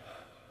back?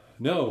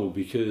 No,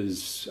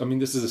 because,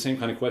 this is the same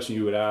kind of question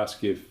you would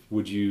ask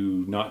would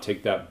you not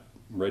take that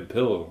red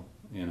pill,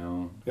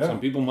 Yeah. Some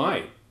people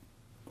might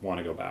want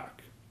to go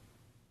back.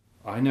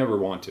 I never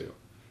want to.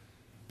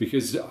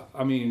 Because,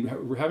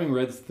 having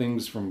read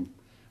things from...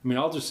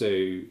 I'll just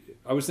say,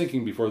 I was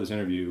thinking before this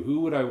interview,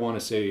 who would I want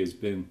to say has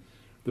been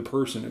the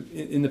person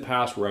in the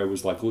past where I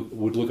was like,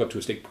 would look up to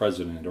a stake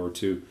president or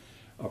to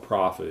a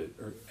prophet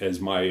or as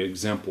my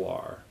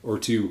exemplar or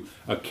to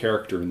a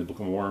character in the Book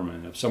of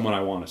Mormon, of someone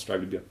I want to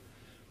strive to be.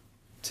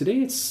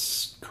 Today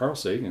it's Carl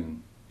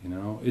Sagan,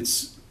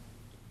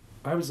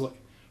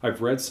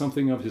 I've read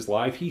something of his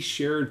life. He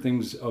shared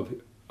things of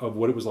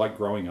what it was like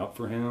growing up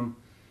for him.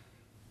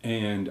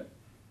 And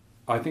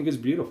I think it's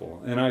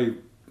beautiful. And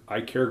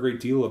I care a great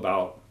deal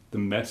about the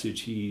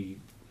message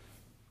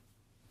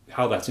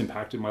how that's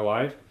impacted my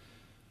life.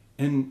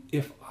 And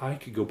if I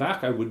could go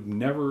back, I would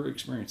never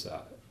experience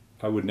that.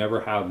 I would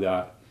never have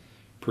that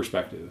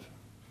perspective.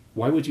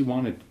 Why would you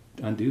want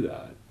to undo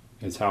that?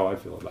 It's how I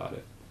feel about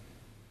it.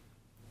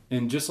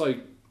 And just like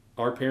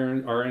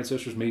our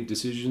ancestors made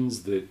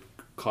decisions that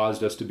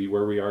caused us to be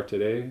where we are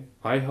today,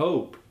 I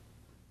hope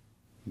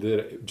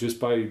that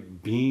just by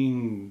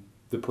being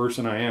the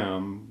person I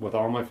am, with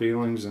all my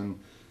feelings and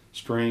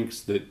strengths,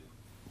 that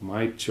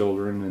my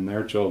children and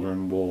their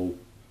children will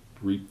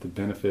reap the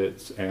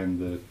benefits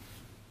and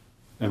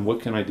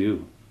what can I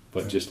do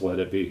but just let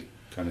it be,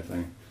 kind of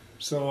thing.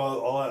 So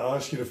I'll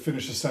ask you to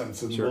finish a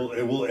sentence, and Sure.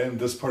 we'll end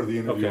this part of the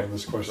interview Okay. on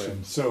this question.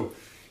 Right. So,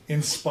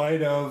 in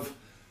spite of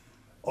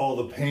all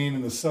the pain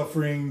and the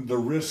suffering, the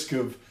risk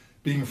of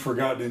being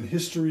forgotten in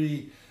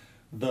history,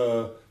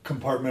 the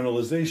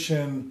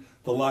compartmentalization,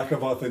 the lack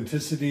of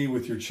authenticity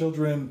with your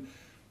children,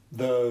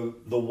 the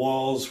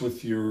walls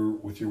with your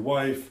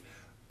wife,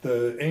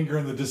 the anger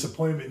and the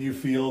disappointment you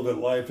feel that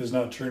life has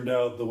not turned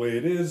out the way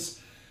it is,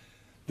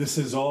 this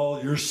is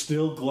all, you're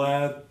still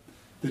glad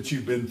that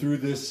you've been through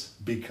this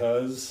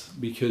because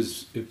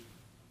it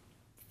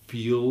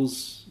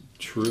feels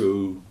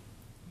true.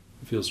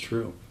 It feels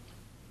true.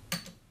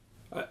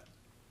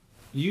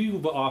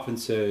 You've often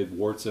said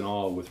warts and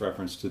all with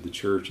reference to the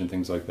church and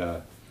things like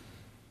that.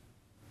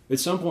 At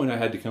some point I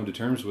had to come to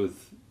terms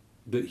with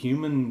the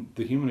human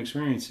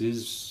experience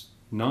is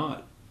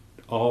not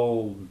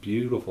all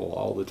beautiful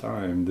all the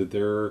time,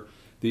 that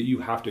you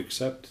have to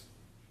accept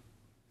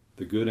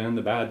the good and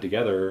the bad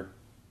together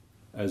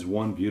as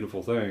one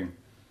beautiful thing.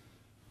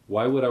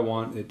 Why would I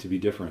want it to be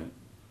different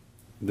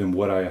than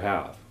what I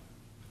have,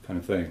 kind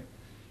of thing?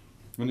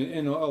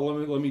 And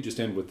let me just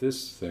end with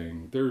this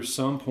thing. There's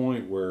some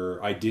point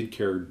where I did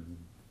care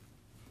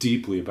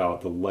deeply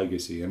about the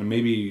legacy, and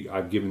maybe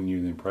I've given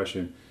you the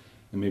impression,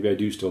 and maybe I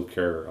do still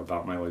care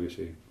about my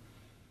legacy.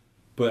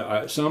 But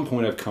at some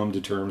point I've come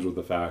to terms with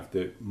the fact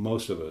that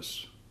most of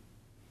us,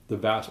 the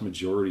vast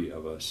majority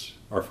of us,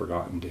 are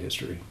forgotten to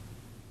history.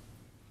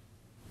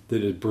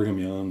 That Brigham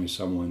Young is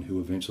someone who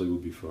eventually will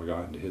be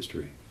forgotten to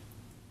history.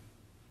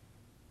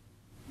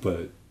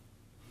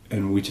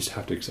 And we just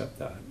have to accept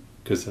that,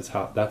 because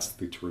that's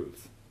the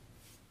truth.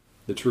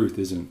 The truth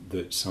isn't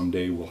that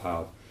someday we'll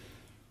have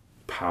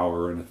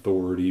power and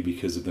authority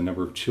because of the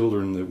number of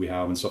children that we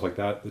have and stuff like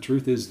that. The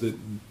truth is that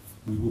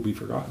we will be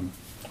forgotten.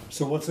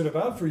 So what's it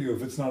about for you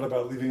if it's not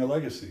about leaving a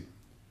legacy?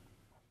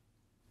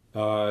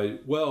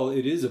 Well,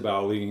 it is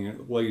about leaving a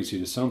legacy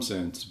to some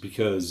sense,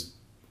 because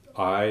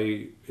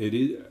it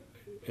is,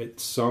 at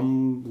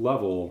some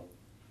level,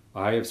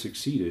 I have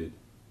succeeded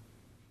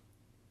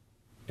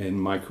in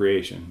my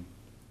creation,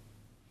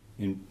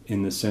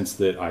 in the sense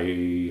that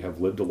I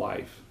have lived a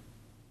life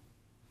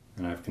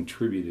and I've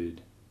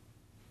contributed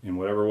in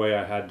whatever way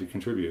I had to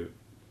contribute,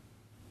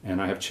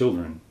 and I have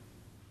children,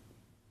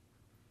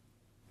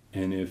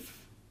 and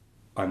if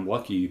I'm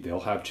lucky, they'll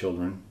have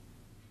children,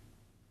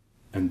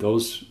 and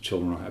those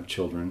children will have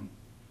children,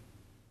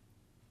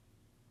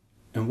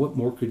 and what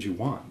more could you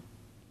want?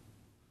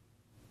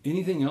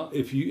 Anything else?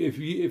 If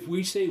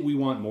we say we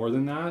want more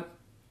than that,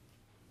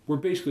 we're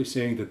basically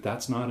saying that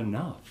that's not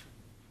enough.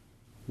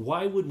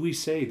 Why would we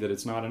say that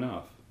it's not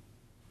enough?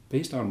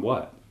 Based on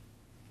what?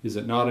 Is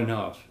it not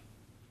enough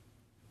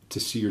to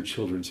see your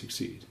children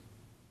succeed?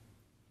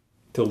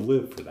 To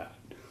live for that?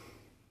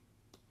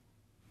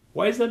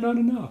 Why is that not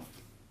enough?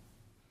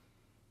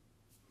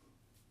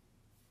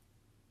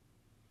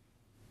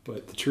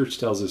 But the church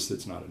tells us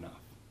it's not enough.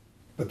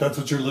 But that's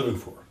what you're living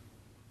for,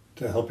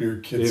 to help your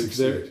kids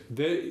succeed.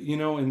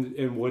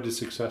 And what is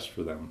success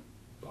for them?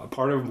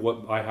 Part of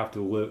what I have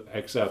to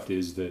accept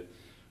is that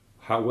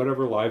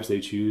whatever lives they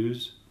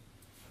choose,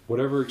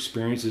 whatever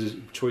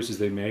choices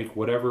they make,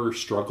 whatever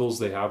struggles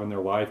they have in their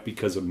life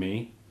because of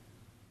me,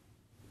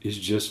 is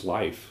just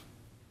life.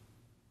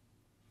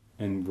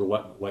 And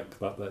let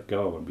that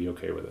go and be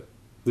okay with it.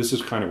 This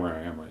is kind of where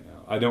I am right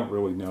now. I don't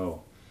really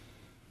know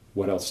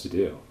what else to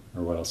do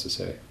or what else to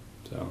say.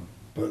 So,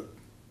 but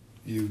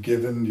you've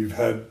given, you've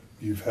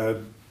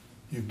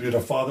been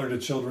a father to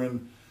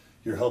children.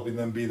 You're helping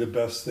them be the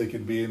best they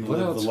can be and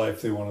live the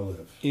life they want to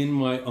live. In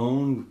my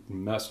own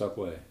messed up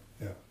way.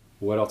 Yeah.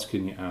 What else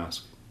can you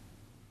ask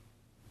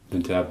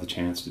than to have the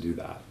chance to do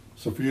that?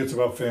 So for you, it's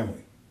about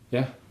family.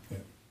 Yeah. Yeah.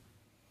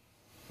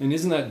 And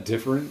isn't that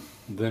different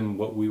than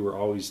what we were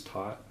always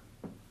taught?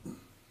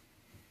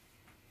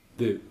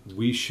 That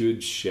we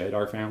should shed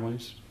our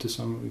families to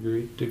some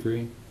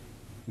degree.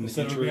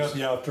 Instead of about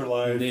the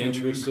afterlife, the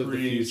interest of the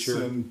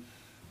future, and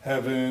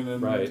heaven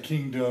and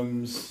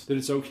kingdoms. That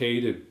it's okay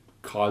to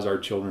cause our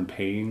children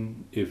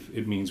pain if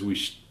it means we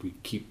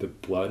keep their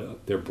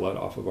blood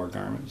off of our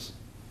garments.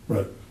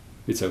 Right.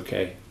 It's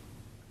okay.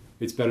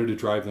 It's better to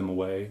drive them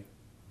away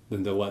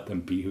than to let them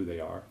be who they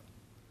are.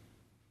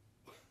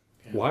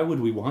 Yeah. Why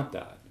would we want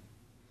that?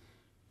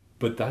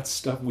 But that's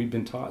stuff we've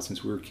been taught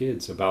since we were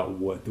kids about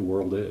what the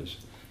world is.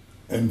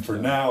 And for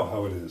now,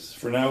 how it is.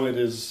 For now, it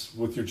is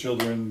with your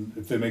children.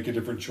 If they make a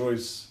different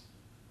choice,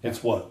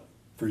 it's what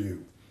for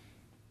you?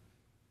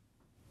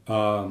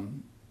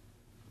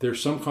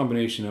 There's some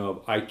combination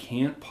of I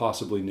can't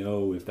possibly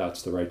know if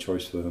that's the right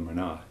choice for them or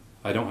not.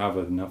 I don't have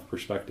enough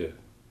perspective.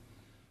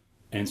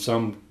 And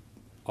some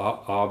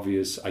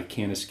obvious I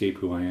can't escape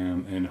who I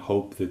am and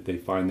hope that they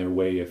find their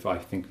way if I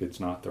think it's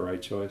not the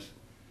right choice.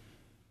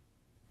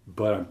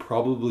 But I'm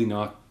probably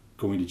not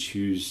going to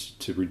choose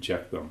to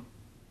reject them.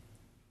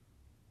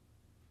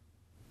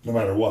 No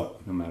matter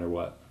what. No matter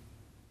what.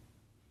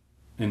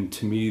 And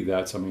to me,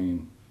 that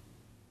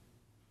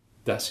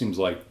seems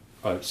like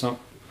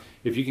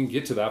if you can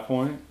get to that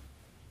point,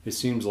 it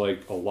seems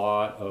like a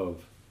lot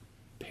of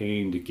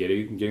pain to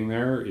getting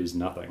there is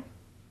nothing.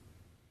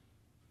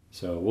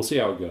 So we'll see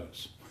how it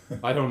goes.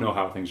 I don't know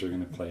how things are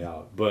going to play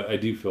out, but I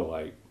do feel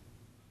like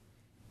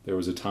there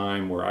was a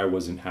time where I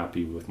wasn't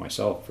happy with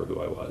myself for who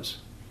I was,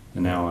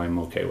 and now I'm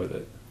okay with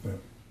it. Yeah.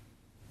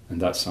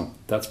 And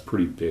that's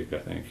pretty big, I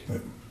think. Yeah.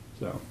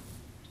 So.